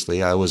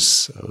previously, I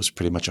was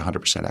pretty much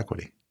 100%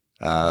 equity.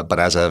 But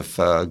as I've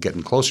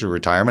getting closer to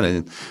retirement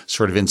and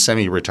sort of in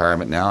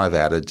semi-retirement now, I've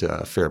added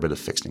a fair bit of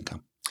fixed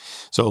income.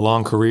 So a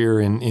long career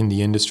in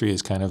the industry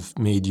has kind of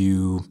made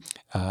you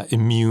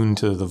immune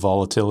to the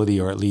volatility,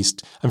 or at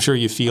least I'm sure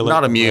you feel it.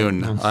 Not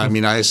immune. I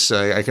mean, I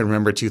can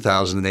remember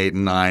 2008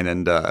 and 2009,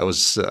 and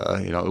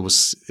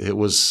it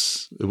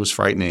was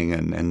frightening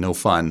and no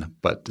fun.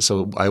 But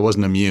so I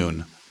wasn't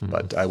immune,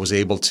 but I was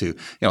able to.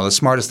 The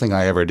smartest thing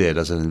I ever did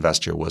as an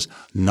investor was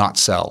not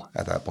sell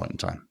at that point in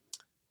time.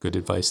 Good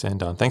advice to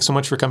end on. Thanks so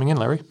much for coming in,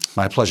 Larry.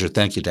 My pleasure.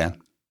 Thank you,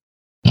 Dan.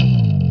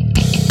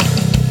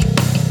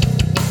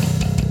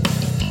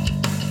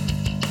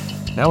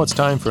 Now it's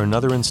time for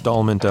another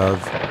installment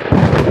of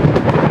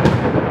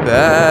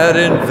Bad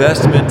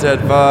Investment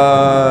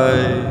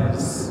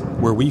Advice,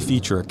 where we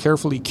feature a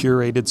carefully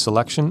curated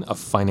selection of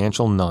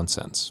financial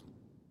nonsense.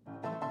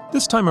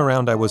 This time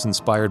around, I was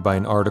inspired by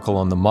an article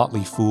on the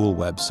Motley Fool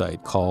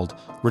website called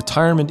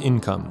Retirement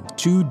Income: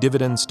 2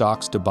 Dividend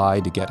Stocks to Buy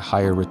to Get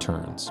Higher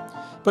Returns.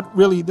 But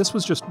really, this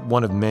was just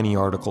one of many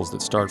articles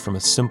that start from a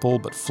simple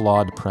but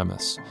flawed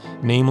premise,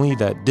 namely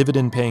that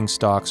dividend-paying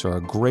stocks are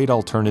a great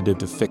alternative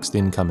to fixed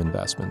income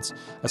investments,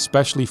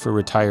 especially for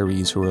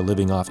retirees who are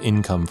living off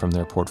income from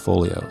their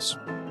portfolios.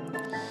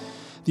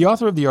 The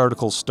author of the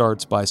article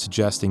starts by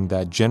suggesting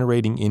that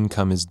generating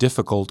income is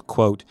difficult,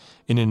 quote,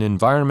 in an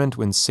environment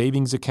when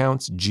savings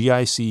accounts,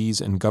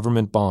 GICs, and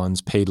government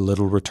bonds paid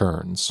little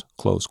returns,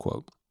 close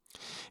quote.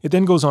 It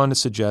then goes on to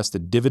suggest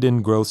that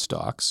dividend growth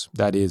stocks,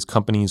 that is,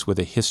 companies with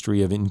a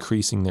history of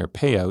increasing their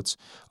payouts,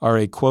 are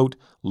a, quote,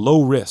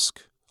 low-risk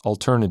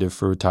alternative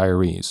for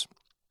retirees.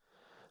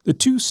 The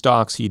 2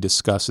 stocks he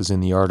discusses in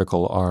the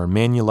article are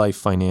Manulife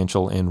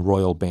Financial and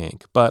Royal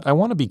Bank, but I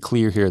want to be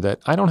clear here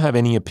that I don't have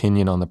any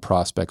opinion on the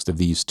prospects of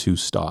these 2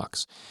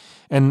 stocks.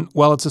 And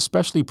while it's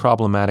especially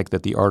problematic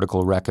that the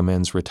article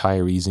recommends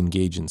retirees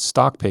engage in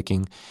stock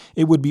picking,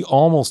 it would be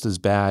almost as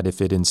bad if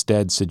it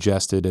instead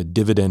suggested a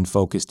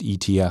dividend-focused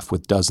ETF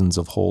with dozens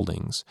of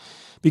holdings.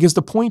 Because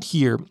the point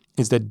here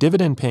is that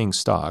dividend-paying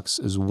stocks,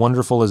 as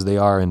wonderful as they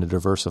are in a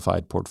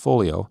diversified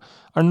portfolio,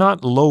 are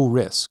not low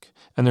risk,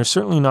 and they're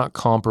certainly not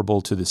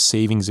comparable to the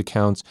savings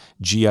accounts,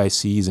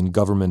 GICs, and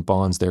government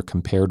bonds they're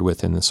compared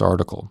with in this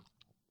article.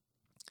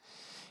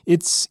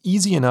 It's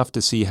easy enough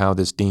to see how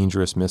this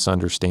dangerous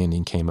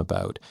misunderstanding came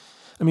about.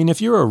 I mean,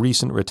 if you're a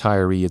recent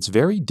retiree, it's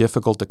very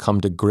difficult to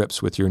come to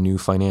grips with your new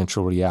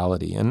financial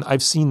reality, and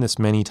I've seen this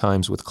many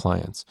times with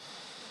clients.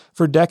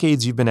 For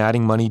decades, you've been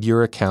adding money to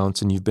your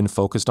accounts and you've been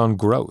focused on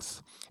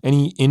growth.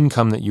 Any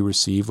income that you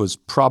receive was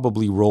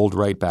probably rolled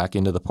right back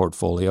into the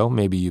portfolio.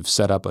 Maybe you've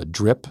set up a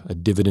DRIP, a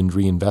dividend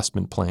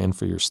reinvestment plan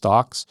for your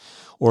stocks,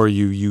 or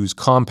you use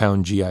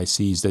compound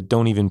GICs that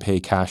don't even pay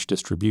cash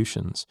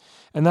distributions.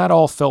 And that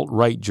all felt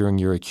right during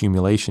your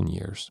accumulation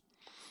years.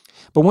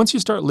 But once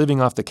you start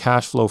living off the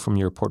cash flow from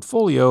your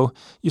portfolio,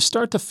 you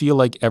start to feel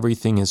like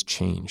everything has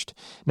changed.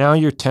 Now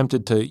you're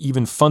tempted to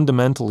even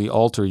fundamentally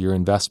alter your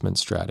investment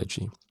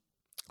strategy.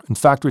 In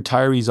fact,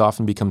 retirees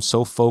often become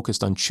so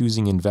focused on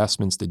choosing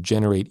investments that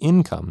generate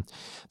income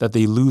that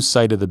they lose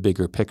sight of the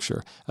bigger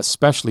picture,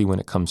 especially when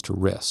it comes to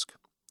risk.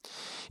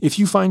 If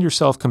you find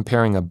yourself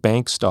comparing a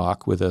bank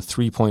stock with a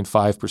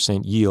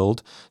 3.5%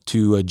 yield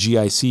to a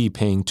GIC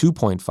paying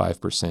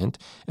 2.5%,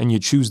 and you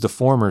choose the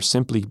former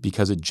simply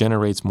because it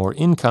generates more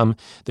income,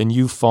 then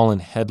you've fallen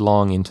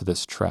headlong into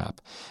this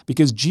trap.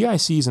 Because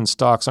GICs and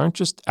stocks aren't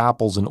just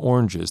apples and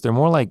oranges, they're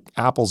more like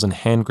apples and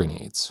hand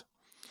grenades.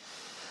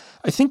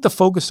 I think the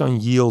focus on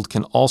yield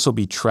can also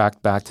be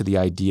tracked back to the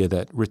idea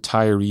that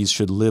retirees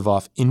should live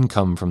off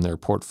income from their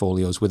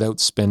portfolios without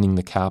spending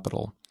the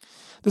capital.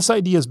 This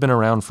idea has been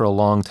around for a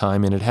long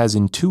time and it has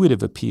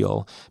intuitive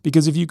appeal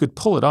because if you could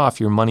pull it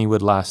off, your money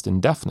would last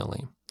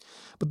indefinitely.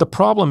 But the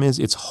problem is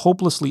it's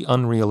hopelessly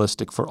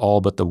unrealistic for all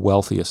but the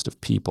wealthiest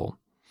of people.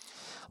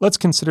 Let's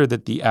consider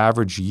that the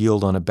average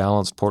yield on a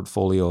balanced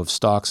portfolio of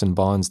stocks and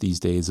bonds these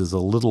days is a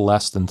little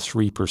less than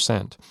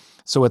 3%.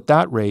 So at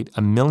that rate,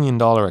 a $1 million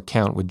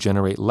account would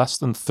generate less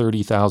than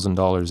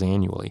 $30,000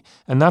 annually,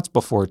 and that's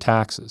before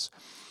taxes.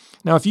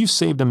 Now, if you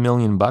saved $1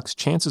 million,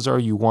 chances are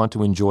you want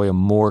to enjoy a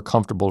more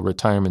comfortable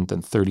retirement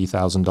than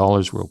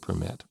 $30,000 will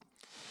permit.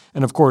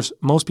 And of course,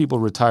 most people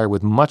retire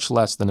with much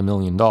less than $1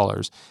 million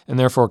and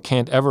therefore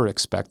can't ever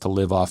expect to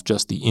live off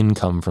just the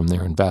income from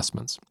their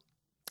investments.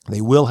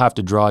 They will have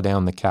to draw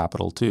down the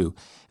capital too.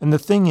 And the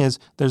thing is,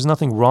 there's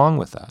nothing wrong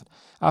with that.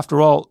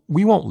 After all,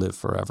 we won't live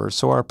forever,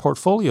 so our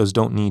portfolios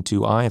don't need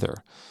to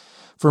either.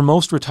 For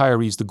most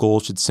retirees, the goal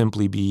should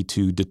simply be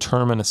to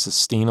determine a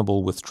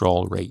sustainable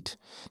withdrawal rate.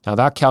 Now,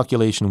 that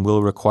calculation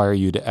will require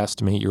you to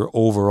estimate your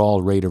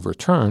overall rate of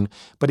return,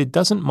 but it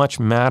doesn't much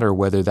matter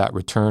whether that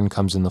return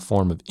comes in the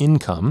form of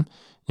income,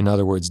 in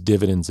other words,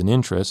 dividends and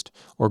interest,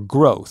 or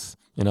growth,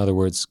 in other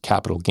words,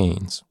 capital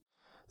gains.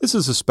 This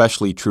is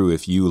especially true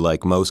if you,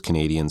 like most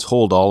Canadians,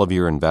 hold all of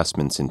your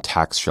investments in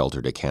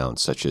tax-sheltered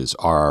accounts such as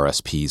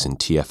RRSPs and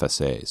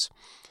TFSAs.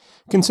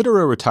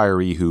 Consider a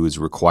retiree who is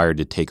required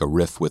to take a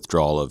RRIF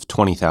withdrawal of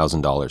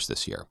 $20,000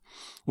 this year.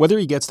 Whether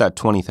he gets that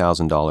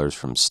 $20,000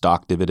 from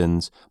stock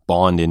dividends,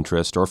 bond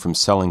interest, or from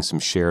selling some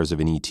shares of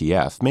an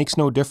ETF makes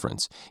no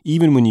difference,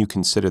 even when you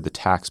consider the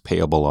tax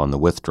payable on the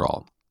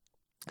withdrawal.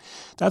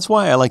 That's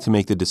why I like to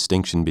make the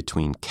distinction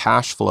between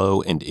cash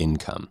flow and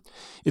income.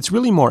 It's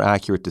really more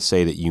accurate to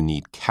say that you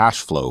need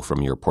cash flow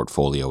from your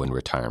portfolio in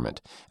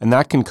retirement, and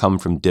that can come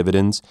from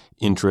dividends,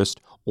 interest,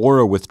 or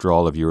a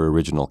withdrawal of your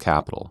original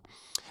capital.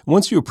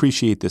 Once you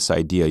appreciate this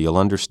idea, you'll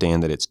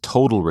understand that it's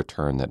total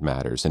return that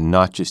matters and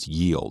not just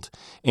yield,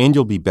 and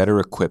you'll be better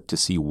equipped to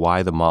see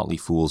why the Motley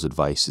Fool's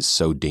advice is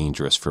so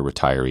dangerous for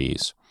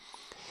retirees.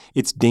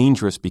 It's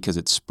dangerous because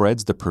it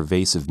spreads the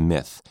pervasive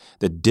myth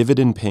that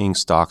dividend-paying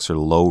stocks are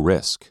low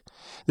risk.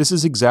 This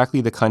is exactly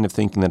the kind of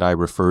thinking that I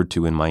referred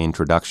to in my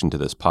introduction to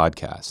this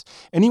podcast.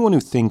 Anyone who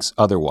thinks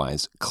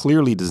otherwise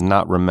clearly does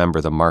not remember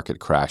the market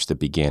crash that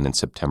began in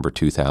September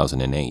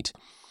 2008.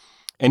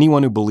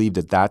 Anyone who believed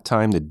at that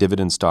time that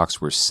dividend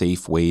stocks were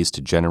safe ways to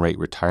generate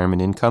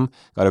retirement income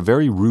got a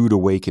very rude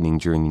awakening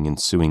during the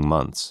ensuing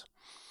months.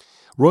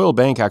 Royal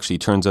Bank actually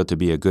turns out to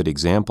be a good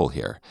example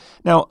here.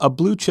 Now, a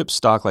blue chip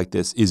stock like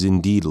this is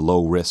indeed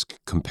low risk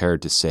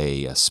compared to,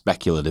 say, a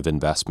speculative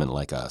investment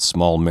like a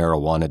small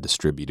marijuana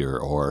distributor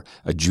or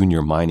a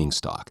junior mining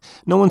stock.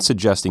 No one's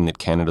suggesting that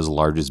Canada's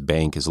largest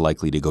bank is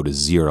likely to go to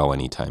zero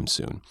anytime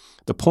soon.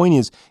 The point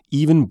is,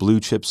 even blue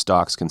chip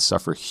stocks can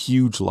suffer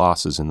huge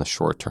losses in the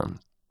short term.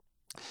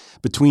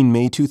 Between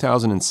May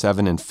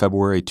 2007 and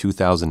February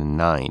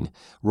 2009,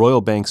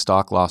 Royal Bank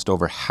stock lost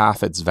over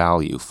half its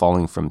value,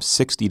 falling from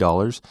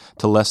 $60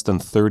 to less than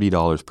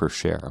 $30 per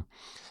share.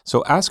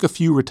 So ask a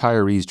few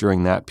retirees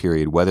during that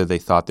period whether they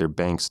thought their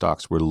bank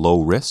stocks were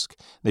low risk.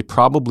 They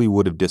probably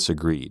would have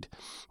disagreed.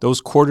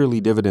 Those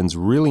quarterly dividends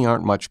really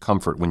aren't much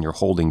comfort when your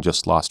holding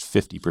just lost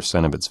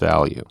 50% of its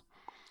value.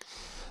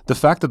 The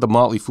fact that the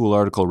Motley Fool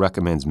article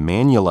recommends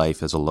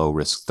Manulife as a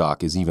low-risk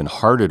stock is even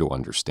harder to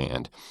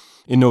understand.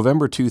 In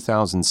November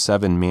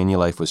 2007,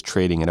 Manulife was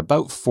trading at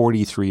about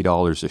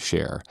 $43 a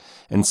share,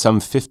 and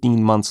some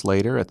 15 months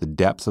later, at the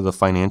depth of the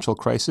financial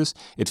crisis,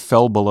 it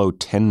fell below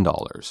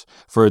 $10,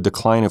 for a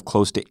decline of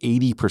close to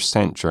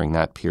 80% during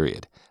that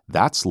period.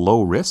 That's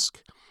low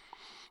risk?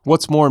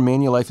 What's more,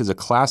 Manulife is a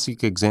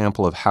classic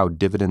example of how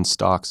dividend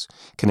stocks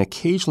can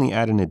occasionally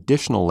add an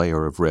additional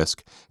layer of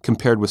risk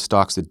compared with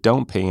stocks that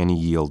don't pay any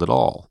yield at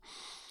all.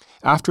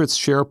 After its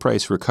share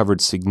price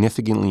recovered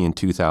significantly in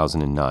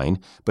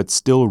 2009, but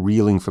still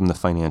reeling from the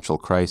financial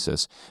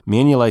crisis,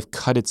 Manulife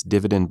cut its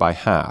dividend by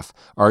half,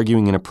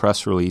 arguing in a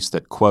press release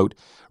that, quote,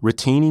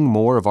 retaining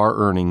more of our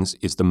earnings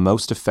is the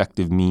most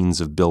effective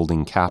means of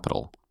building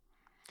capital.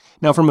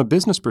 Now, from a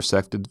business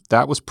perspective,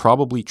 that was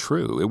probably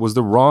true. It was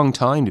the wrong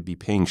time to be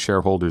paying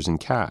shareholders in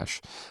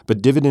cash.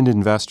 But dividend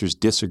investors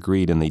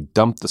disagreed and they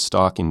dumped the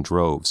stock in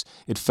droves.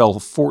 It fell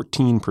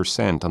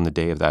 14% on the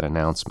day of that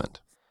announcement.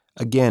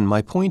 Again,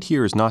 my point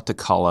here is not to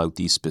call out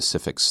these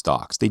specific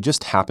stocks. They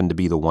just happen to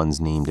be the ones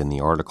named in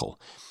the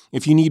article.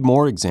 If you need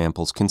more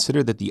examples,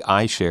 consider that the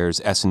iShares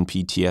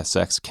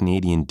S&P/TSX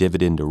Canadian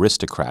Dividend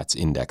Aristocrats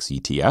Index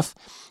ETF,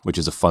 which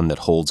is a fund that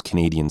holds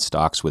Canadian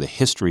stocks with a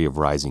history of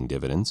rising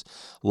dividends,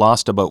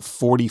 lost about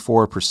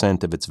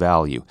 44% of its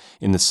value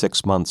in the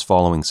 6 months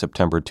following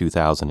September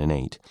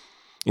 2008.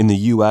 In the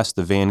U.S.,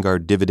 the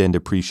Vanguard Dividend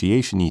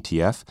Appreciation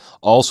ETF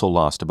also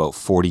lost about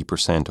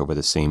 40% over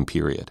the same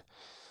period.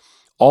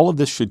 All of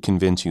this should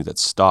convince you that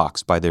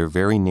stocks, by their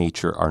very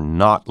nature, are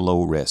not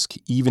low risk,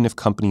 even if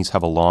companies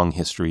have a long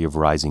history of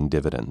rising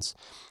dividends.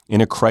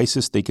 In a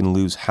crisis, they can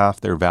lose half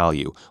their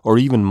value, or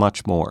even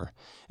much more.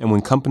 And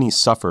when companies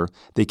suffer,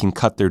 they can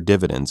cut their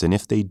dividends, and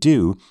if they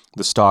do,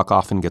 the stock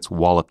often gets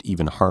walloped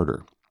even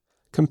harder.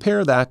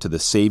 Compare that to the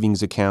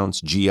savings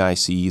accounts,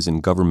 GICs,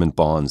 and government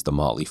bonds the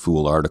Motley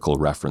Fool article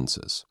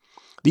references.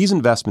 These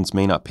investments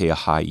may not pay a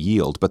high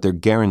yield, but they're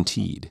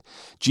guaranteed.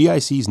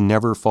 GICs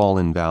never fall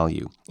in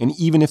value, and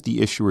even if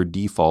the issuer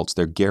defaults,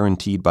 they're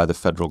guaranteed by the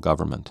federal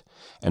government.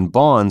 And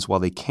bonds,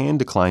 while they can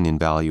decline in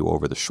value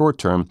over the short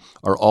term,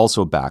 are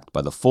also backed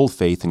by the full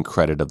faith and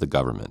credit of the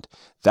government.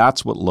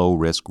 That's what low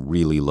risk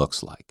really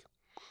looks like.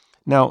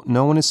 Now,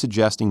 no one is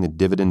suggesting that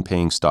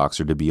dividend-paying stocks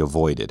are to be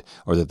avoided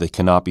or that they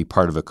cannot be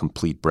part of a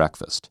complete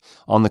breakfast.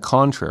 On the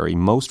contrary,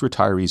 most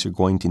retirees are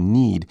going to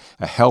need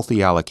a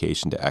healthy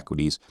allocation to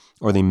equities,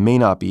 or they may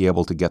not be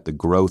able to get the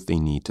growth they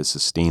need to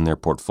sustain their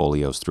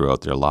portfolios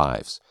throughout their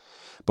lives.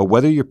 But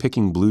whether you're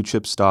picking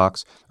blue-chip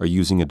stocks or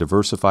using a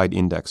diversified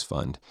index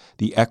fund,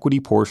 the equity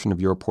portion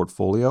of your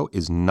portfolio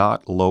is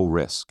not low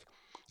risk.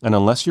 And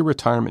unless your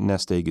retirement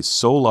nest egg is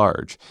so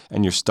large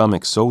and your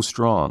stomach so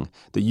strong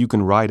that you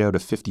can ride out a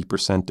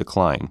 50%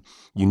 decline,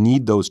 you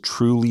need those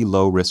truly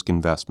low-risk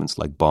investments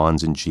like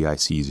bonds and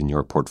GICs in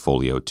your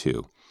portfolio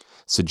too.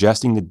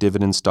 Suggesting that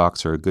dividend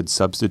stocks are a good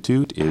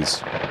substitute is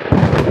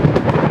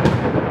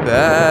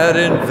bad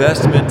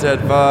investment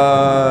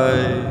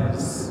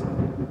advice.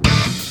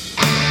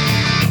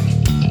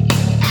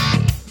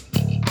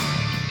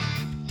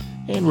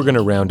 And we're going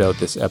to round out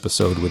this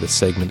episode with a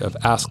segment of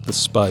Ask the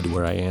Spud,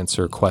 where I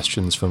answer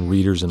questions from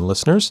readers and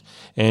listeners.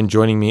 And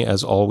joining me,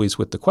 as always,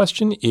 with the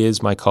question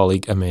is my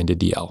colleague Amanda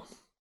Diel.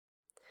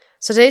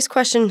 So today's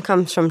question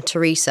comes from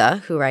Teresa,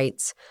 who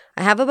writes,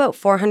 I have about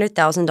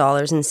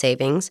 $400,000 in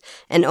savings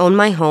and own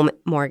my home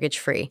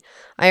mortgage-free.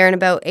 I earn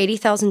about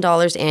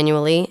 $80,000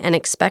 annually and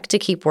expect to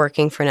keep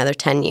working for another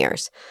 10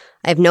 years.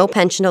 I have no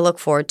pension to look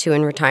forward to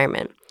in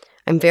retirement.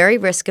 I'm very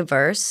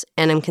risk-averse,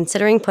 and I'm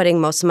considering putting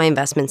most of my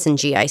investments in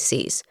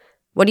GICs.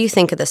 What do you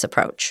think of this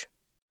approach?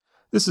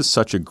 This is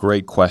such a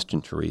great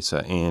question,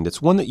 Teresa, and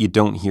it's one that you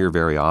don't hear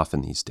very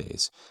often these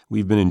days.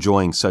 We've been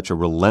enjoying such a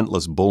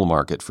relentless bull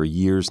market for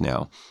years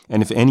now,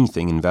 and if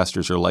anything,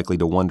 investors are likely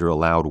to wonder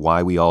aloud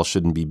why we all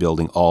shouldn't be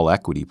building all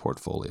equity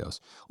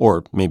portfolios,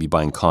 or maybe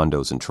buying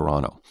condos in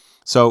Toronto.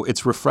 So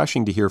it's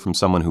refreshing to hear from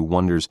someone who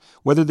wonders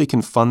whether they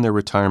can fund their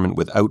retirement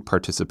without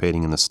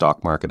participating in the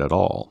stock market at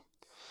all.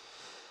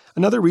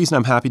 Another reason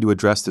I'm happy to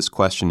address this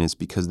question is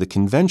because the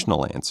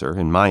conventional answer,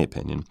 in my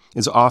opinion,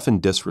 is often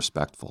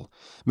disrespectful.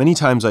 Many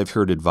times I've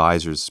heard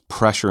advisors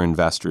pressure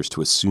investors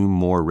to assume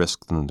more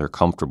risk than they're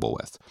comfortable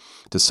with.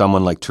 To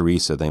someone like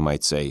Teresa, they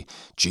might say,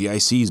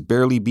 GICs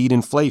barely beat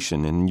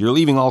inflation, and you're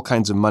leaving all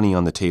kinds of money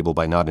on the table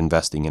by not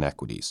investing in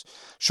equities.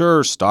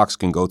 Sure, stocks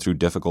can go through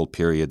difficult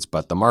periods,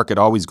 but the market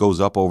always goes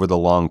up over the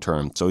long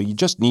term, so you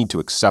just need to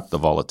accept the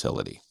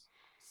volatility.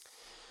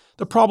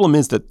 The problem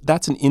is that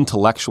that's an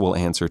intellectual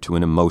answer to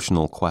an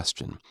emotional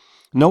question.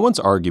 No one's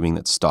arguing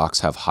that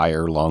stocks have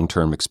higher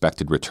long-term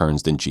expected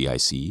returns than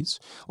GICs,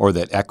 or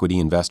that equity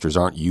investors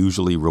aren't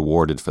usually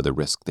rewarded for the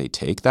risk they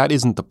take. That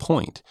isn't the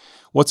point.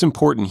 What's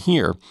important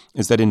here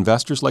is that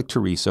investors like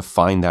Teresa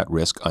find that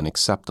risk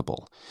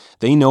unacceptable.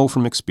 They know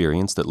from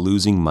experience that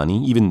losing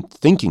money, even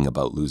thinking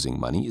about losing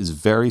money, is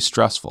very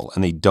stressful,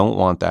 and they don't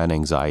want that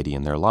anxiety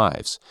in their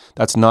lives.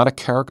 That's not a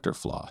character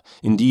flaw.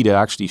 Indeed, it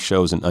actually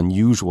shows an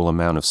unusual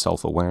amount of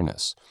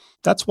self-awareness.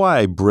 That's why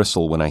I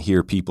bristle when I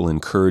hear people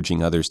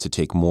encouraging others to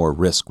take more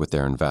risk with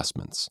their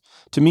investments.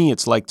 To me,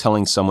 it's like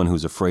telling someone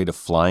who's afraid of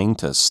flying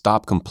to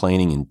stop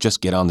complaining and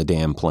just get on the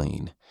damn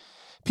plane.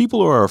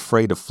 People who are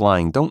afraid of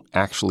flying don't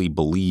actually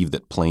believe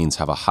that planes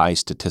have a high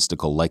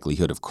statistical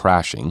likelihood of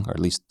crashing, or at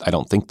least I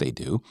don't think they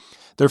do.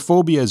 Their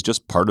phobia is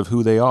just part of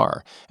who they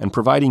are, and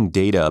providing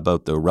data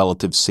about the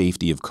relative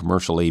safety of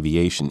commercial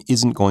aviation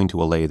isn't going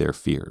to allay their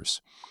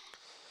fears.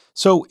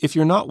 So, if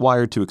you're not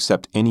wired to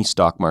accept any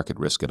stock market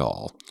risk at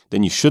all,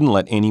 then you shouldn't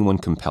let anyone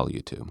compel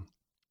you to.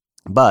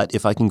 But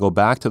if I can go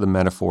back to the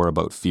metaphor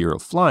about fear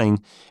of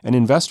flying, an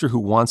investor who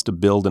wants to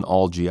build an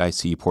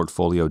all-GIC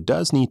portfolio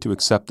does need to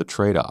accept the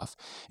trade-off.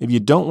 If you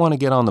don't want to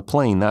get on the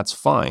plane, that's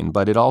fine,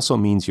 but it also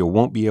means you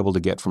won't be able to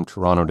get from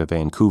Toronto to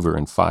Vancouver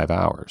in 5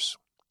 hours.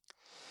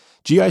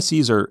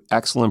 GICs are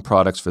excellent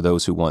products for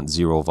those who want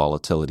zero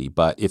volatility,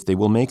 but if they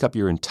will make up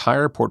your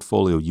entire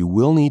portfolio, you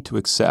will need to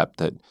accept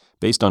that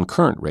based on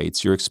current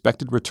rates, your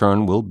expected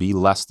return will be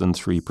less than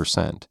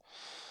 3%.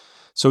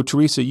 So,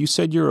 Teresa, you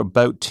said you're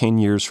about 10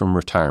 years from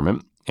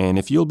retirement, and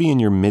if you'll be in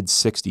your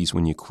mid-60s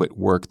when you quit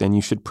work, then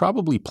you should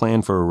probably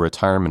plan for a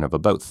retirement of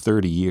about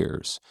 30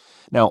 years.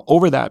 Now,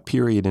 over that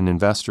period, an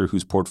investor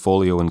whose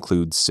portfolio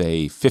includes,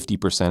 say,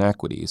 50%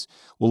 equities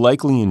will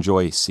likely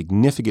enjoy a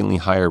significantly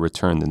higher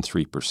return than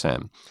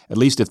 3%, at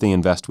least if they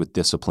invest with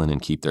discipline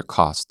and keep their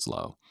costs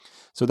low.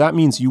 So that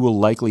means you will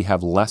likely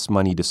have less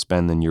money to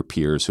spend than your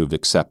peers who have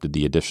accepted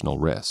the additional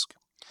risk.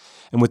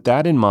 And with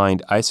that in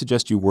mind, I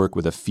suggest you work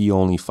with a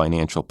fee-only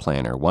financial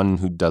planner, one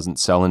who doesn't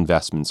sell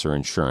investments or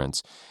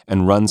insurance,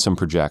 and run some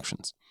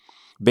projections.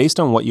 Based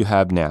on what you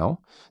have now,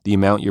 the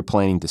amount you're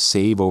planning to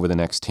save over the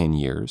next 10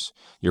 years,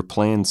 your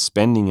planned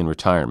spending in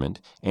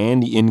retirement,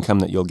 and the income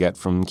that you'll get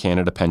from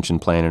Canada Pension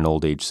Plan and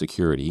Old Age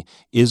Security,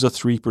 is a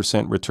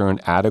 3% return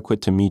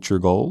adequate to meet your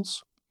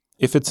goals?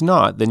 If it's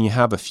not, then you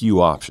have a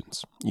few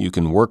options. You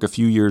can work a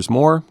few years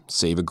more,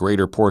 save a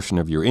greater portion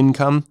of your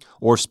income,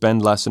 or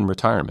spend less in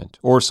retirement,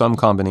 or some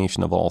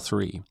combination of all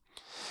three.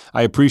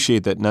 I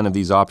appreciate that none of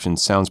these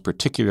options sounds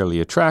particularly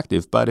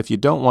attractive, but if you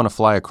don't want to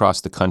fly across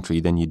the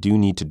country, then you do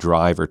need to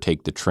drive or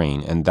take the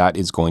train, and that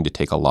is going to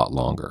take a lot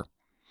longer.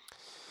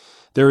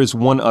 There is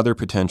one other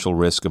potential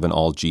risk of an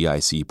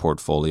all-GIC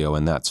portfolio,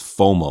 and that's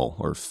FOMO,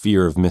 or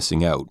fear of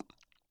missing out.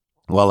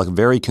 While a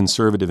very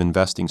conservative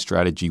investing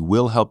strategy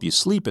will help you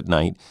sleep at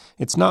night,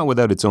 it's not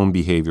without its own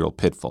behavioral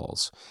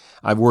pitfalls.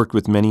 I've worked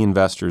with many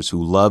investors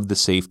who love the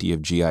safety of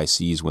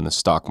GICs when the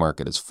stock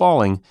market is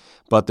falling,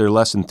 but they're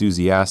less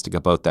enthusiastic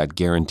about that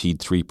guaranteed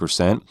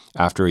 3%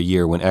 after a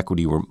year when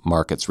equity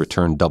markets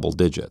return double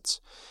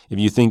digits. If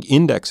you think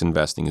index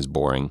investing is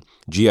boring,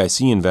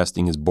 GIC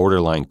investing is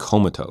borderline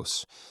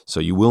comatose, so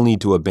you will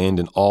need to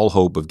abandon all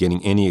hope of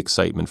getting any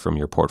excitement from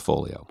your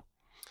portfolio.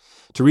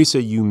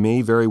 Teresa, you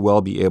may very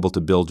well be able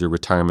to build your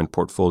retirement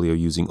portfolio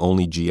using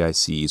only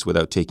GICs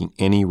without taking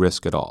any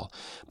risk at all.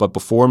 But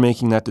before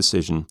making that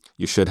decision,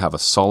 you should have a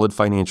solid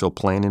financial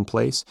plan in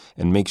place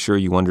and make sure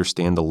you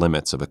understand the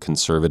limits of a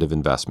conservative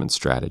investment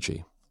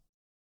strategy.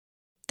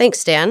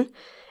 Thanks, Dan.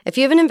 If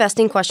you have an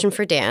investing question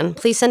for Dan,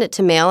 please send it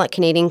to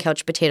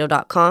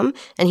mail@canadiancouchpotato.com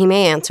and he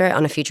may answer it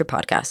on a future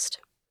podcast.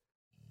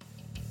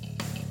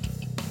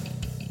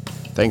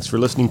 Thanks for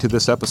listening to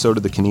this episode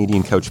of the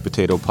Canadian Couch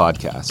Potato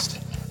Podcast.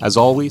 As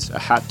always, a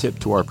hat tip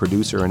to our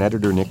producer and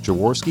editor, Nick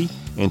Jaworski,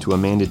 and to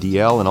Amanda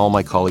DL and all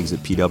my colleagues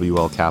at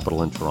PWL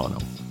Capital in Toronto.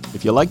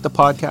 If you like the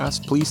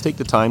podcast, please take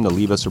the time to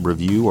leave us a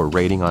review or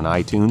rating on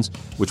iTunes,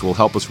 which will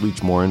help us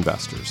reach more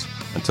investors.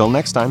 Until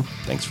next time,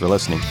 thanks for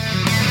listening.